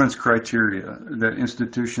performance criteria that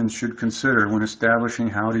institutions should consider when establishing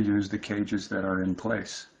how to use the cages that are in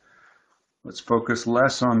place. Let's focus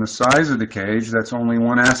less on the size of the cage, that's only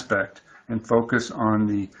one aspect, and focus on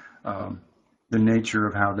the nature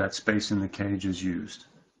of how that space in the cage is used.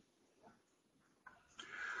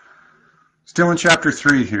 Still in Chapter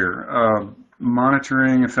 3 here,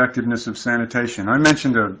 monitoring effectiveness of sanitation. I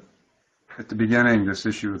mentioned at the beginning this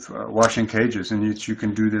issue of washing cages, and that you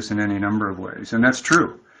can do this in any number of ways, and that's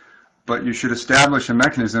true. But you should establish a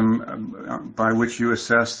mechanism by which you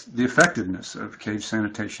assess the effectiveness of cage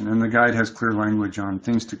sanitation, and the guide has clear language on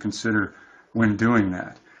things to consider when doing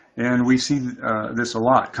that. And we see this a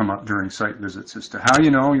lot come up during site visits as to how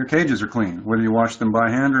you know your cages are clean, whether you wash them by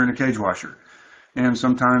hand or in a cage washer. And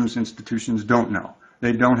sometimes institutions don't know.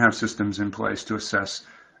 They don't have systems in place to assess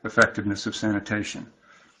effectiveness of sanitation.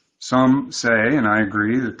 Some say, and I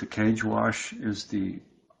agree, that the cage wash is the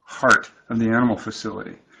heart of the animal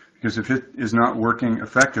facility, because if it is not working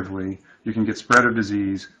effectively, you can get spread of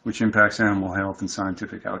disease, which impacts animal health and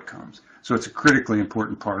scientific outcomes. So it's a critically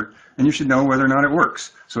important part, and you should know whether or not it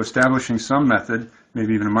works. So establishing some method,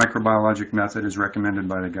 maybe even a microbiologic method, is recommended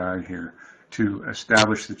by the guide here to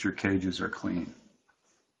establish that your cages are clean.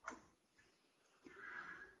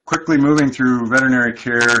 Quickly moving through veterinary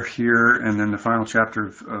care here, and then the final chapter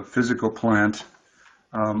of physical plant,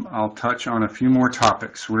 I'll touch on a few more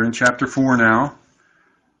topics. We're in Chapter 4 now.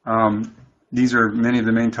 These are many of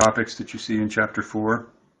the main topics that you see in Chapter 4,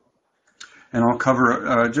 and I'll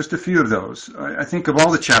cover just a few of those. I think of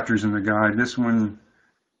all the chapters in the guide, this one,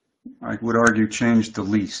 I would argue, changed the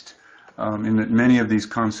least, in that many of these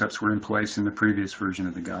concepts were in place in the previous version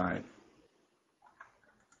of the guide.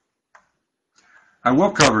 I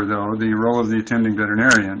will cover, though, the role of the attending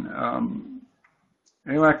veterinarian.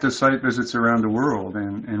 ALAC does site visits around the world,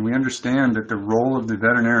 and we understand that the role of the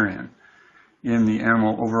veterinarian in the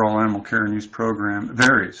overall animal care and use program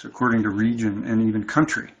varies according to region and even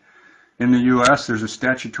country. In the U.S., there's a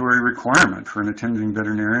statutory requirement for an attending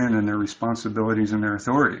veterinarian and their responsibilities and their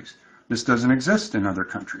authorities. This doesn't exist in other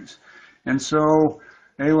countries. And so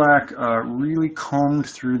ALAC really combed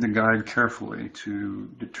through the guide carefully to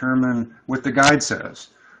determine what the guide says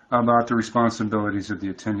about the responsibilities of the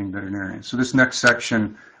attending veterinarian. So this next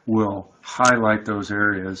section will highlight those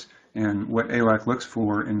areas and what ALAC looks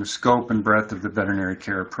for in the scope and breadth of the veterinary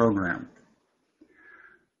care program.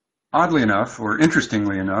 Oddly enough, or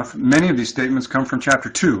interestingly enough, many of these statements come from Chapter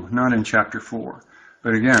 2, not in Chapter 4.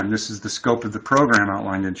 But again, this is the scope of the program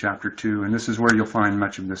outlined in Chapter 2, and this is where you'll find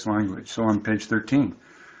much of this language. So on page 13,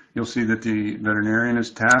 you'll see that the veterinarian is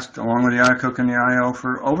tasked, along with the IACUC and the IO,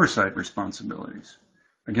 for oversight responsibilities.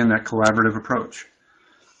 Again, that collaborative approach.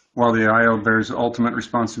 While the IO bears ultimate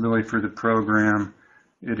responsibility for the program,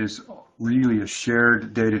 it is really a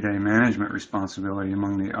shared day-to-day management responsibility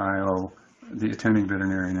among the IO, the attending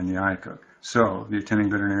veterinarian, and the IACUC. So the attending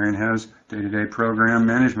veterinarian has day-to-day program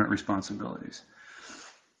management responsibilities.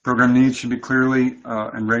 Program needs should be clearly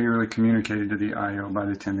and regularly communicated to the IO by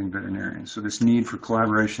the attending veterinarian. So this need for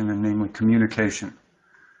collaboration and namely communication.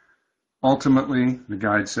 Ultimately, the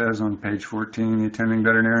guide says on page 14, the attending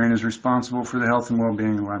veterinarian is responsible for the health and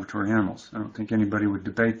well-being of laboratory animals. I don't think anybody would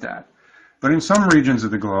debate that. But in some regions of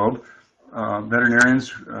the globe,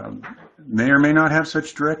 veterinarians may or may not have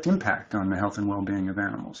such direct impact on the health and well-being of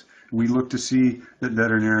animals. We look to see that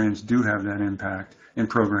veterinarians do have that impact in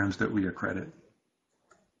programs that we accredit.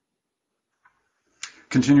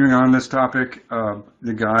 Continuing on this topic,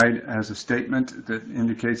 the guide has a statement that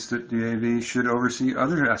indicates that the AV should oversee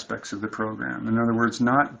other aspects of the program. In other words,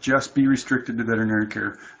 not just be restricted to veterinary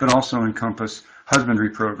care, but also encompass husbandry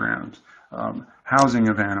programs, housing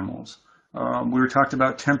of animals. We were talked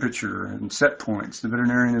about temperature and set points. The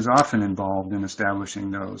veterinarian is often involved in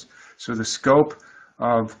establishing those. So the scope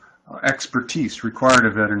of expertise required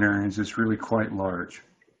of veterinarians is really quite large.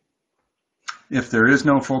 If there is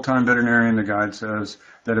no full-time veterinarian, the guide says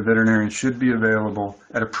that a veterinarian should be available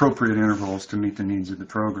at appropriate intervals to meet the needs of the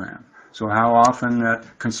program. So how often that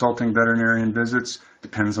consulting veterinarian visits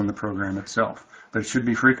depends on the program itself. But it should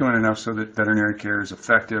be frequent enough so that veterinary care is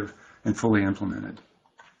effective and fully implemented.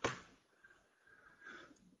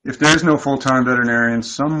 If there is no full-time veterinarian,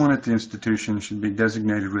 someone at the institution should be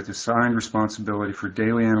designated with assigned responsibility for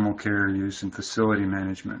daily animal care use and facility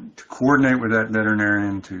management to coordinate with that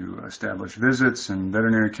veterinarian to establish visits and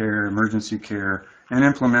veterinary care, emergency care, and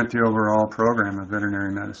implement the overall program of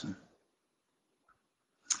veterinary medicine.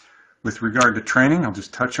 With regard to training, I'll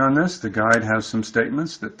just touch on this. The guide has some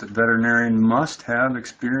statements that the veterinarian must have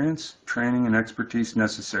experience, training, and expertise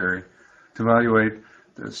necessary to evaluate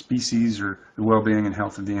the species or the well-being and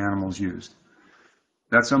health of the animals used.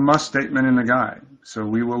 That's a must statement in the guide. So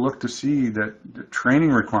we will look to see that the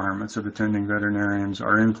training requirements of attending veterinarians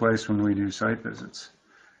are in place when we do site visits.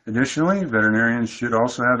 Additionally, veterinarians should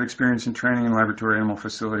also have experience in training in laboratory animal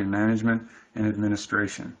facility management and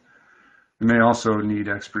administration. We may also need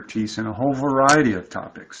expertise in a whole variety of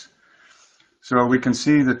topics. So we can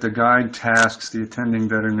see that the guide tasks the attending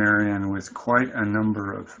veterinarian with quite a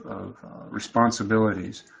number of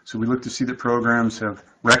responsibilities. So we look to see that programs have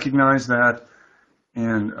recognized that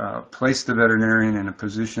and placed the veterinarian in a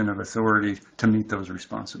position of authority to meet those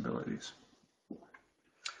responsibilities.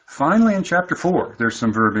 Finally, in Chapter 4, there's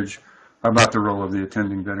some verbiage about the role of the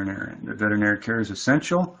attending veterinarian. The veterinary care is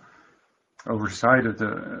essential, oversight of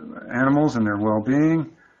the animals and their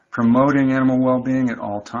well-being, promoting animal well-being at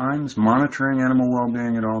all times, monitoring animal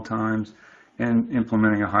well-being at all times, and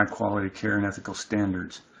implementing a high-quality care and ethical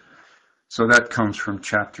standards. So that comes from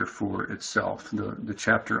Chapter 4 itself, the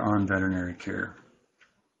chapter on veterinary care.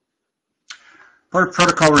 Part of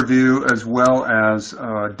protocol review, as well as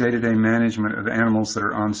day-to-day management of animals that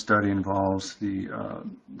are on study, involves the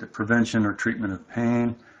prevention or treatment of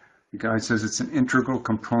pain. The guide says it's an integral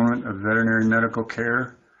component of veterinary medical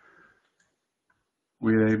care.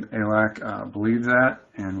 We at ALAC believe that,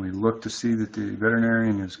 and we look to see that the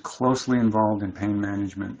veterinarian is closely involved in pain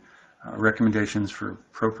management, recommendations for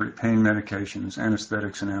appropriate pain medications,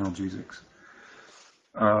 anesthetics, and analgesics.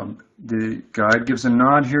 The guide gives a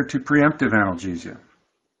nod here to preemptive analgesia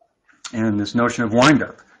and this notion of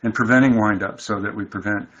wind-up and preventing wind-up so that we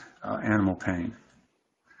prevent animal pain.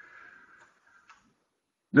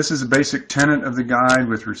 This is a basic tenet of the guide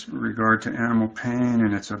with regard to animal pain,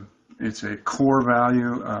 and it's a core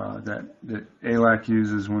value that ALAC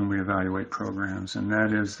uses when we evaluate programs, and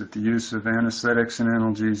that is that the use of anesthetics and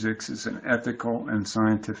analgesics is an ethical and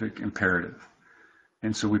scientific imperative.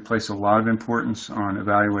 And so we place a lot of importance on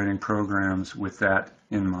evaluating programs with that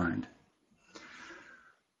in mind.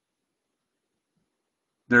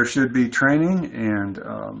 There should be training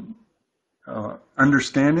and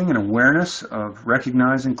understanding and awareness of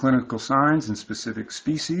recognizing clinical signs in specific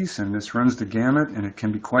species, and this runs the gamut, and it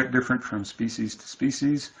can be quite different from species to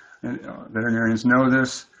species. Veterinarians know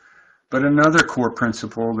this, but another core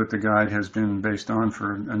principle that the guide has been based on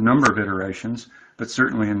for a number of iterations, but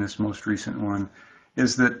certainly in this most recent one,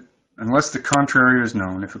 is that unless the contrary is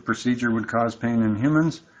known, if a procedure would cause pain in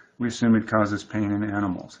humans, we assume it causes pain in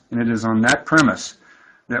animals. And it is on that premise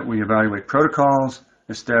that we evaluate protocols,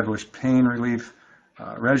 establish pain relief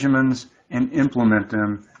regimens, and implement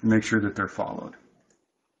them and make sure that they're followed.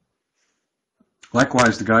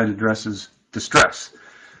 Likewise, the guide addresses distress,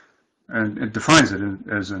 and it defines it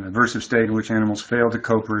as an aversive state in which animals fail to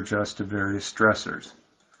cope or adjust to various stressors.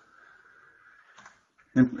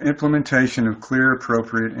 Implementation of clear,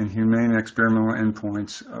 appropriate, and humane experimental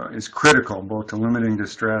endpoints is critical, both to limiting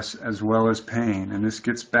distress as well as pain. And this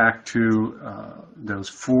gets back to those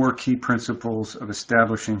 4 key principles of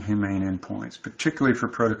establishing humane endpoints, particularly for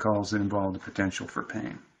protocols that involve the potential for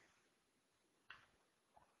pain.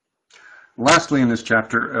 Lastly in this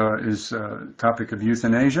chapter is the topic of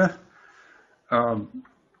euthanasia. The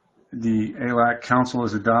ALAC Council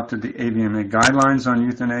has adopted the AVMA guidelines on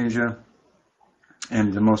euthanasia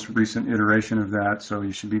and the most recent iteration of that, so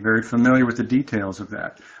you should be very familiar with the details of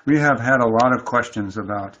that. We have had a lot of questions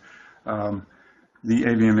about the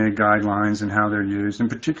AVMA guidelines and how they're used, and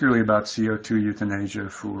particularly about CO2 euthanasia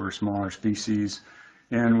for smaller species.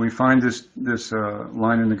 And we find this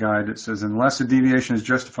line in the guide that says, unless a deviation is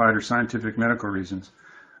justified or scientific medical reasons,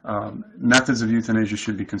 methods of euthanasia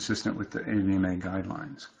should be consistent with the AVMA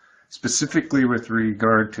guidelines. Specifically with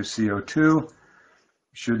regard to CO2,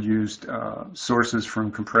 should use sources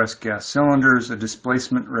from compressed gas cylinders, a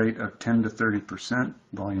displacement rate of 10 to 30%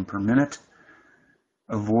 volume per minute,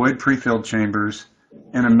 avoid pre-filled chambers,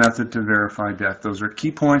 and a method to verify death. Those are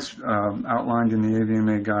key points outlined in the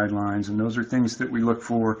AVMA guidelines, and those are things that we look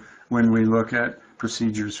for when we look at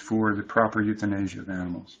procedures for the proper euthanasia of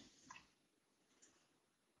animals.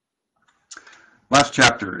 Last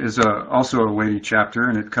chapter is also a weighty chapter,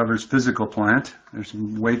 and it covers physical plant. There's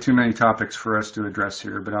way too many topics for us to address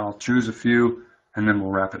here, but I'll choose a few, and then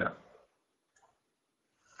we'll wrap it up.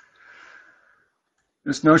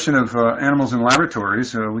 This notion of animals in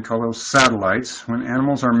laboratories, we call those satellites. When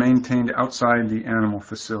animals are maintained outside the animal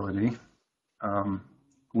facility,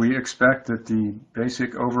 we expect that the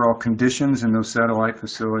basic overall conditions in those satellite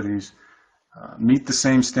facilities meet the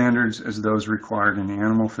same standards as those required in the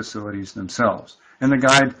animal facilities themselves. And the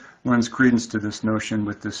guide lends credence to this notion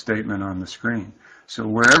with this statement on the screen. So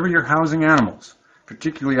wherever you're housing animals,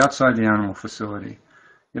 particularly outside the animal facility,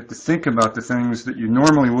 you have to think about the things that you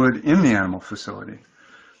normally would in the animal facility.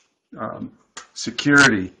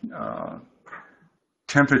 Security,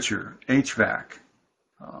 temperature, HVAC,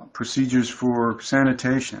 procedures for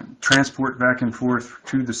sanitation, transport back and forth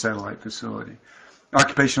to the satellite facility,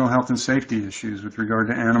 occupational health and safety issues with regard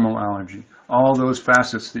to animal allergy. All those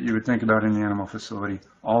facets that you would think about in the animal facility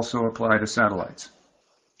also apply to satellites.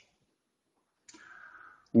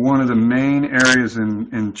 One of the main areas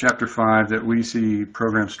in Chapter 5 that we see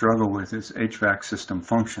programs struggle with is HVAC system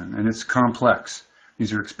function, and it's complex.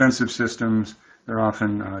 These are expensive systems. They're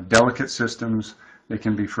often delicate systems. They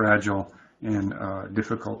can be fragile and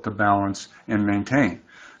difficult to balance and maintain.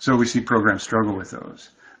 So we see programs struggle with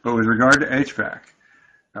those. But with regard to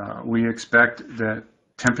HVAC, we expect that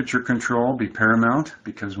temperature control be paramount,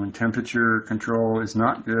 because when temperature control is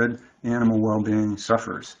not good, animal well-being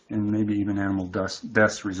suffers, and maybe even animal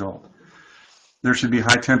deaths result. There should be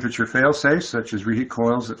high temperature fail-safes, such as reheat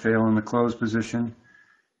coils that fail in the closed position,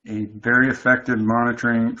 a very effective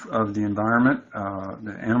monitoring of the environment,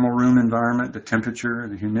 the animal room environment, the temperature,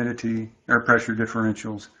 the humidity, air pressure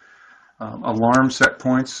differentials, alarm set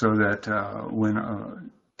points so that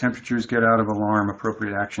when temperatures get out of alarm,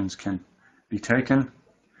 appropriate actions can be taken.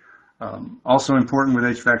 Also important with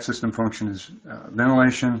HVAC system function is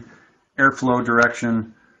ventilation, airflow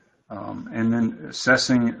direction, and then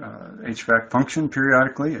assessing HVAC function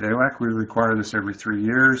periodically. At ALAC, we require this every 3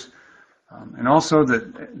 years. And also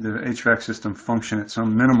that the HVAC system function at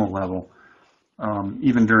some minimal level,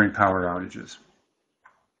 even during power outages.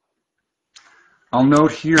 I'll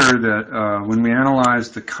note here that when we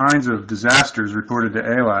analyze the kinds of disasters reported to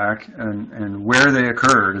ALAC and where they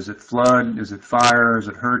occurred, is it flood, is it fire, is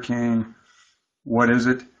it hurricane, what is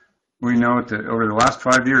it? We note that over the last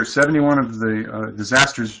 5 years, 71%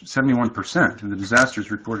 of the disasters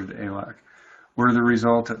reported to ALAC were the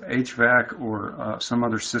result of HVAC or some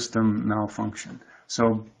other system malfunction.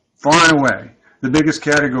 So far and away, the biggest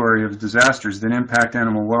category of disasters that impact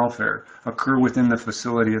animal welfare occur within the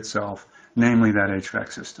facility itself, namely that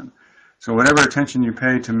HVAC system. So whatever attention you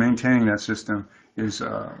pay to maintaining that system is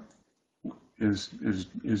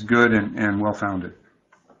good and well-founded.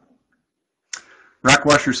 Rack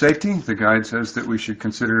washer safety, the guide says that we should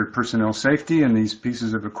consider personnel safety in these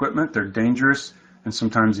pieces of equipment. They're dangerous and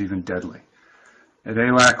sometimes even deadly. At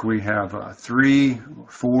ALAC, we have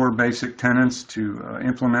 4 basic tenets to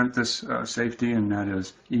implement this safety, and that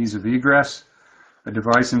is ease of egress, a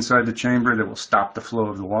device inside the chamber that will stop the flow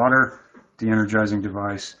of the water, de-energizing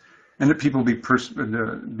device, and that people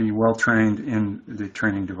be well trained in the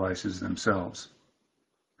training devices themselves.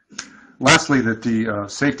 Lastly, that the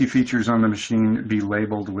safety features on the machine be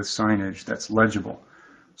labeled with signage that's legible.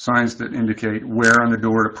 Signs that indicate where on the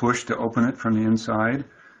door to push to open it from the inside,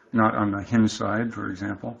 not on the hinge side, for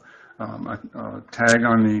example. A tag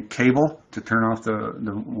on the cable to turn off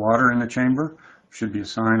the water in the chamber should be a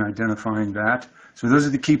sign identifying that. So those are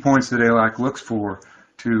the key points that ALAC looks for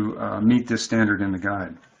to meet this standard in the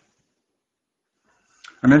guide.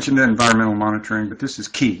 I mentioned the environmental monitoring, but this is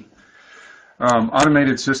key.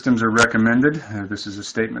 Automated systems are recommended. This is a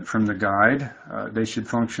statement from the guide. They should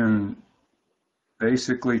function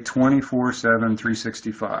basically 24/7,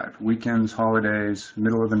 365, weekends, holidays,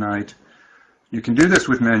 middle of the night. You can do this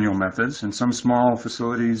with manual methods, and some small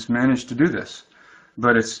facilities manage to do this,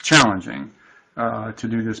 but it's challenging to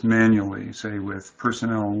do this manually, say with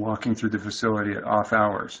personnel walking through the facility at off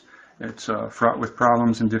hours. It's fraught with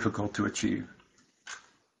problems and difficult to achieve.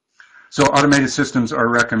 So automated systems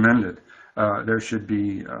are recommended. There should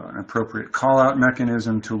be an appropriate call-out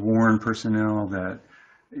mechanism to warn personnel that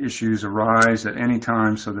issues arise at any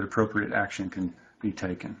time so that appropriate action can be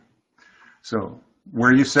taken. So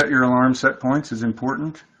where you set your alarm set points is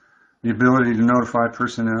important. The ability to notify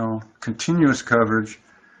personnel, continuous coverage,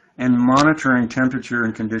 and monitoring temperature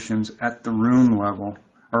and conditions at the room level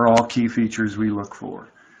are all key features we look for.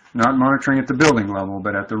 Not monitoring at the building level,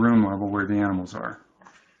 but at the room level where the animals are.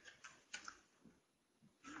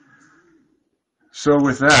 So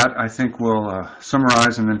with that, I think we'll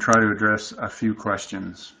summarize and then try to address a few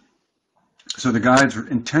questions. So the guide's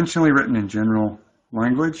intentionally written in general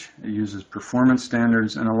language. It uses performance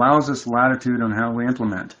standards and allows us latitude on how we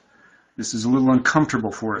implement. This is a little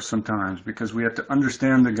uncomfortable for us sometimes because we have to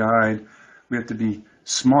understand the guide. We have to be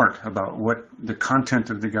smart about what the content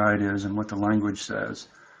of the guide is and what the language says.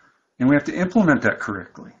 And we have to implement that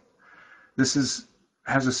correctly. This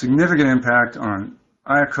has a significant impact on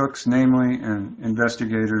IACUCs, namely, and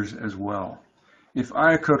investigators as well. If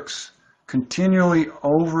IACUCs continually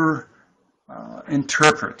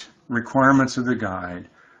interpret requirements of the guide,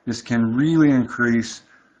 this can really increase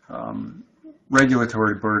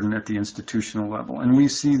regulatory burden at the institutional level. And we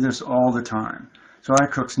see this all the time. So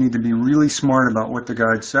IACUCs need to be really smart about what the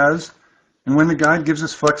guide says and when the guide gives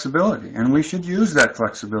us flexibility. And we should use that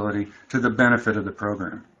flexibility to the benefit of the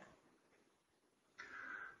program.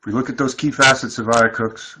 If we look at those key facets of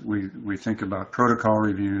IACUCs, we think about protocol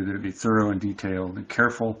review, that it be thorough and detailed and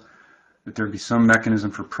careful, that there be some mechanism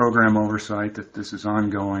for program oversight, that this is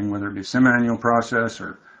ongoing, whether it be a semi-annual process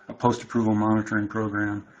or a post-approval monitoring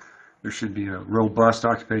program. There should be a robust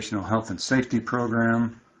occupational health and safety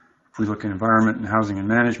program. If we look at environment and housing and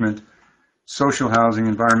management, social housing,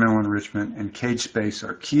 environmental enrichment, and cage space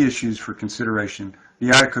are key issues for consideration. The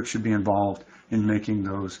IACUC should be involved in making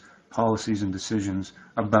those policies and decisions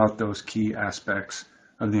about those key aspects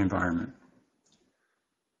of the environment.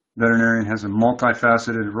 Veterinarian has a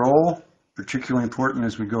multifaceted role, particularly important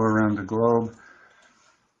as we go around the globe,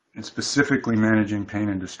 and specifically managing pain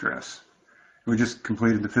and distress. We just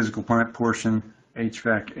completed the physical plant portion,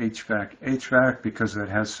 HVAC, HVAC, HVAC, because that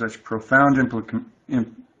has such profound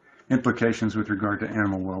implications with regard to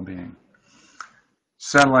animal well-being.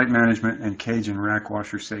 Satellite management and cage and rack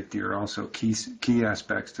washer safety are also key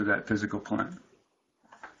aspects to that physical plant.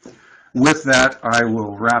 With that, I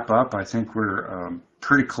will wrap up. I think we're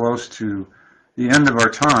pretty close to the end of our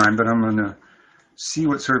time, but I'm going to see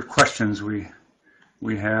what sort of questions we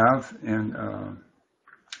have and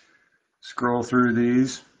scroll through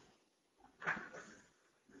these.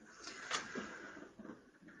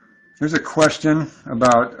 There's a question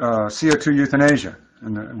about CO2 euthanasia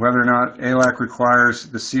and whether or not ALAC requires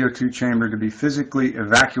the CO2 chamber to be physically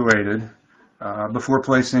evacuated before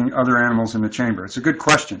placing other animals in the chamber. It's a good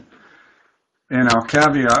question. And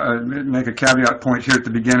I'll make a caveat point here at the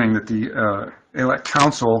beginning that the ALAC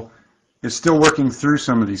Council is still working through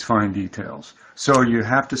some of these fine details. So you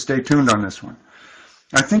have to stay tuned on this one.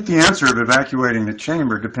 I think the answer of evacuating the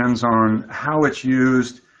chamber depends on how it's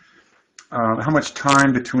used, how much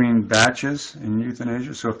time between batches in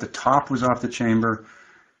euthanasia. So if the top was off the chamber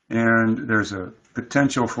and there's a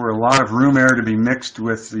potential for a lot of room air to be mixed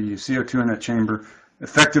with the CO2 in that chamber,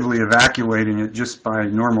 effectively evacuating it just by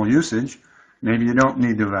normal usage, maybe you don't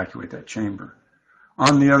need to evacuate that chamber.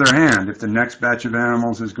 On the other hand, if the next batch of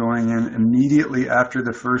animals is going in immediately after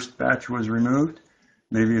the first batch was removed,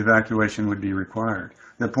 maybe evacuation would be required.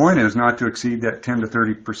 The point is not to exceed that 10 to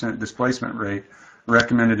 30% displacement rate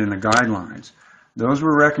recommended in the guidelines. Those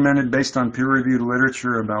were recommended based on peer-reviewed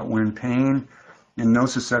literature about when pain and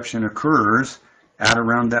nociception occurs at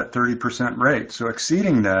around that 30% rate. So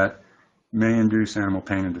exceeding that may induce animal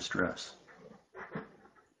pain and distress.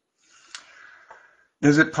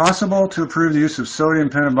 Is it possible to approve the use of sodium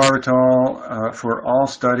pentobarbital for all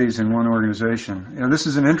studies in one organization? You know, this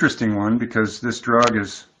is an interesting one because this drug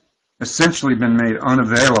has essentially been made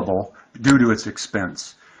unavailable due to its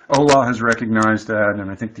expense. OLA has recognized that, and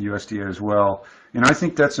I think the USDA as well. And I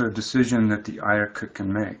think that's a decision that the IACUC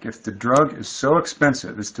can make. If the drug is so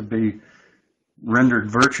expensive as to be rendered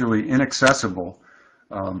virtually inaccessible,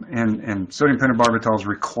 and sodium pentobarbital is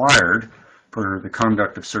required for the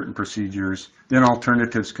conduct of certain procedures, then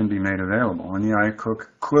alternatives can be made available. And the IACUC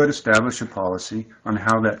could establish a policy on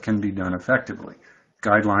how that can be done effectively.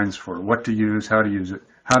 Guidelines for what to use, how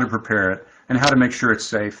to prepare it, and how to make sure it's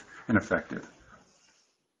safe and effective.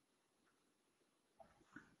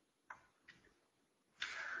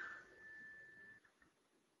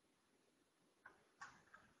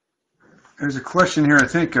 There's a question here, I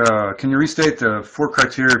think, can you restate the 4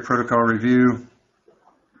 criteria protocol review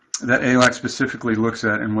that ALAC specifically looks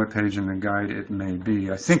at and what page in the guide it may be?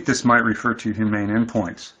 I think this might refer to humane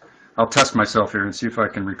endpoints. I'll test myself here and see if I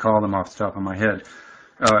can recall them off the top of my head,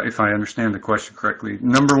 if I understand the question correctly.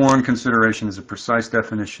 Number 1 consideration is a precise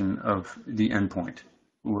definition of the endpoint,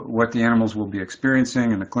 what the animals will be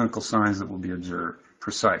experiencing and the clinical signs that will be observed.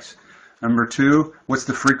 Precise. Number 2, what's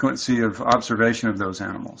the frequency of observation of those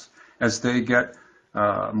animals? As they get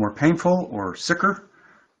more painful or sicker,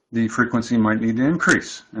 the frequency might need to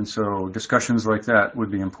increase. And so discussions like that would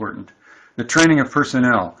be important. The training of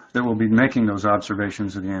personnel that will be making those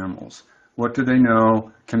observations of the animals. What do they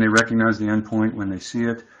know? Can they recognize the endpoint when they see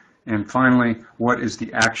it? And finally, what is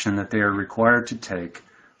the action that they are required to take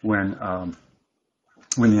when the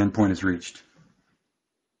endpoint is reached?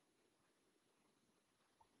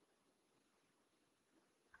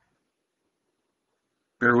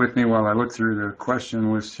 bear with me while I look through the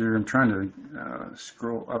question list here. I'm trying to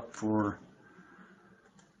scroll up for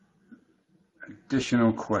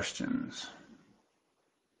additional questions.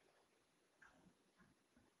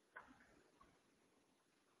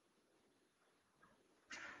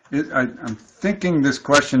 I'm thinking this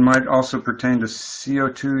question might also pertain to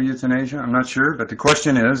CO2 euthanasia. I'm not sure, but the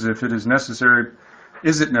question is, if it is necessary,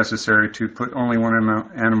 is it necessary to put only one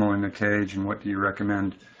animal in the cage, and what do you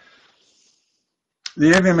recommend?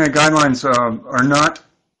 The AVMA guidelines are not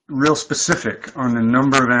real specific on the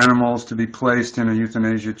number of animals to be placed in a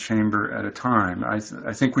euthanasia chamber at a time. I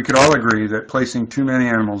think we could all agree that placing too many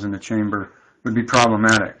animals in the chamber would be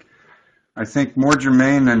problematic. I think more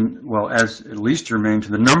germane than, well, as at least germane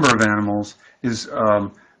to the number of animals is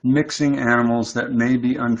mixing animals that may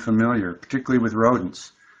be unfamiliar, particularly with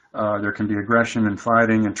rodents. There can be aggression and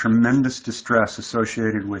fighting and tremendous distress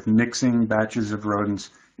associated with mixing batches of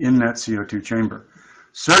rodents in that CO2 chamber.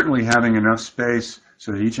 Certainly having enough space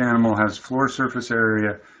so that each animal has floor surface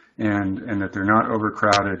area and that they're not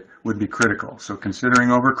overcrowded would be critical. So considering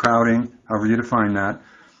overcrowding, however you define that,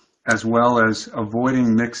 as well as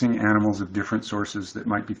avoiding mixing animals of different sources that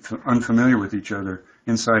might be unfamiliar with each other,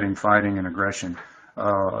 inciting fighting and aggression.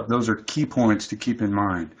 Those are key points to keep in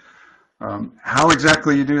mind. How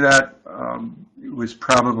exactly you do that was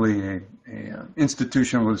probably an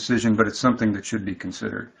institutional decision, but it's something that should be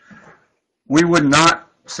considered. We would not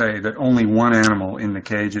say that only one animal in the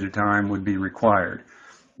cage at a time would be required.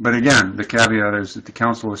 But again, the caveat is that the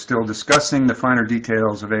Council is still discussing the finer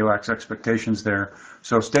details of AWAC's expectations there,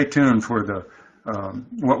 so stay tuned for the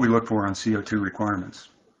what we look for on CO2 requirements.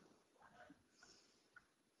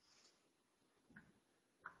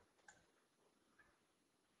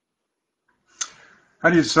 How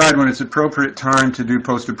do you decide when it's appropriate time to do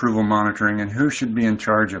post-approval monitoring, and who should be in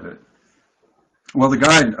charge of it? Well, the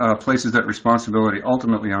guide places that responsibility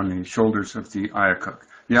ultimately on the shoulders of the IACUC.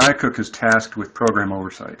 The IACUC is tasked with program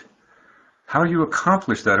oversight. How you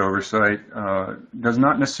accomplish that oversight does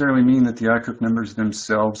not necessarily mean that the IACUC members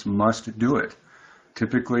themselves must do it.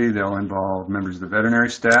 Typically, they'll involve members of the veterinary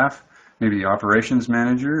staff, maybe the operations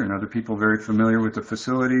manager and other people very familiar with the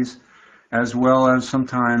facilities, as well as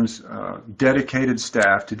sometimes dedicated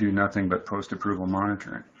staff to do nothing but post-approval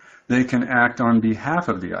monitoring. They can act on behalf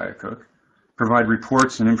of the IACUC, provide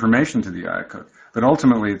reports and information to the IACUC, but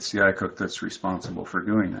ultimately it's the IACUC that's responsible for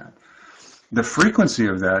doing that. The frequency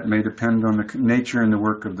of that may depend on the nature and the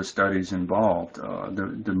work of the studies involved.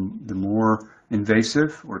 The more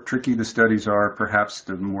invasive or tricky the studies are, perhaps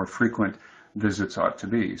the more frequent visits ought to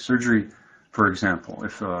be. Surgery, for example,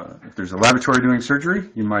 if there's a laboratory doing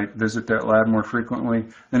surgery, you might visit that lab more frequently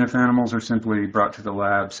than if animals are simply brought to the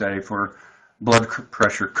lab, say, for blood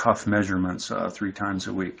pressure cuff measurements 3 times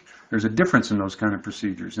a week. There's a difference in those kind of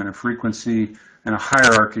procedures, and a frequency and a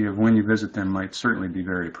hierarchy of when you visit them might certainly be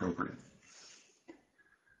very appropriate.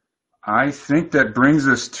 I think that brings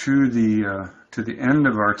us to the end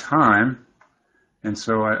of our time, and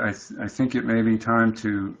so I think it may be time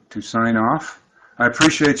to sign off. I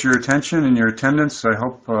appreciate your attention and your attendance. I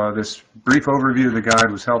hope this brief overview of the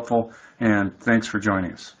guide was helpful, and thanks for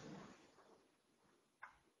joining us.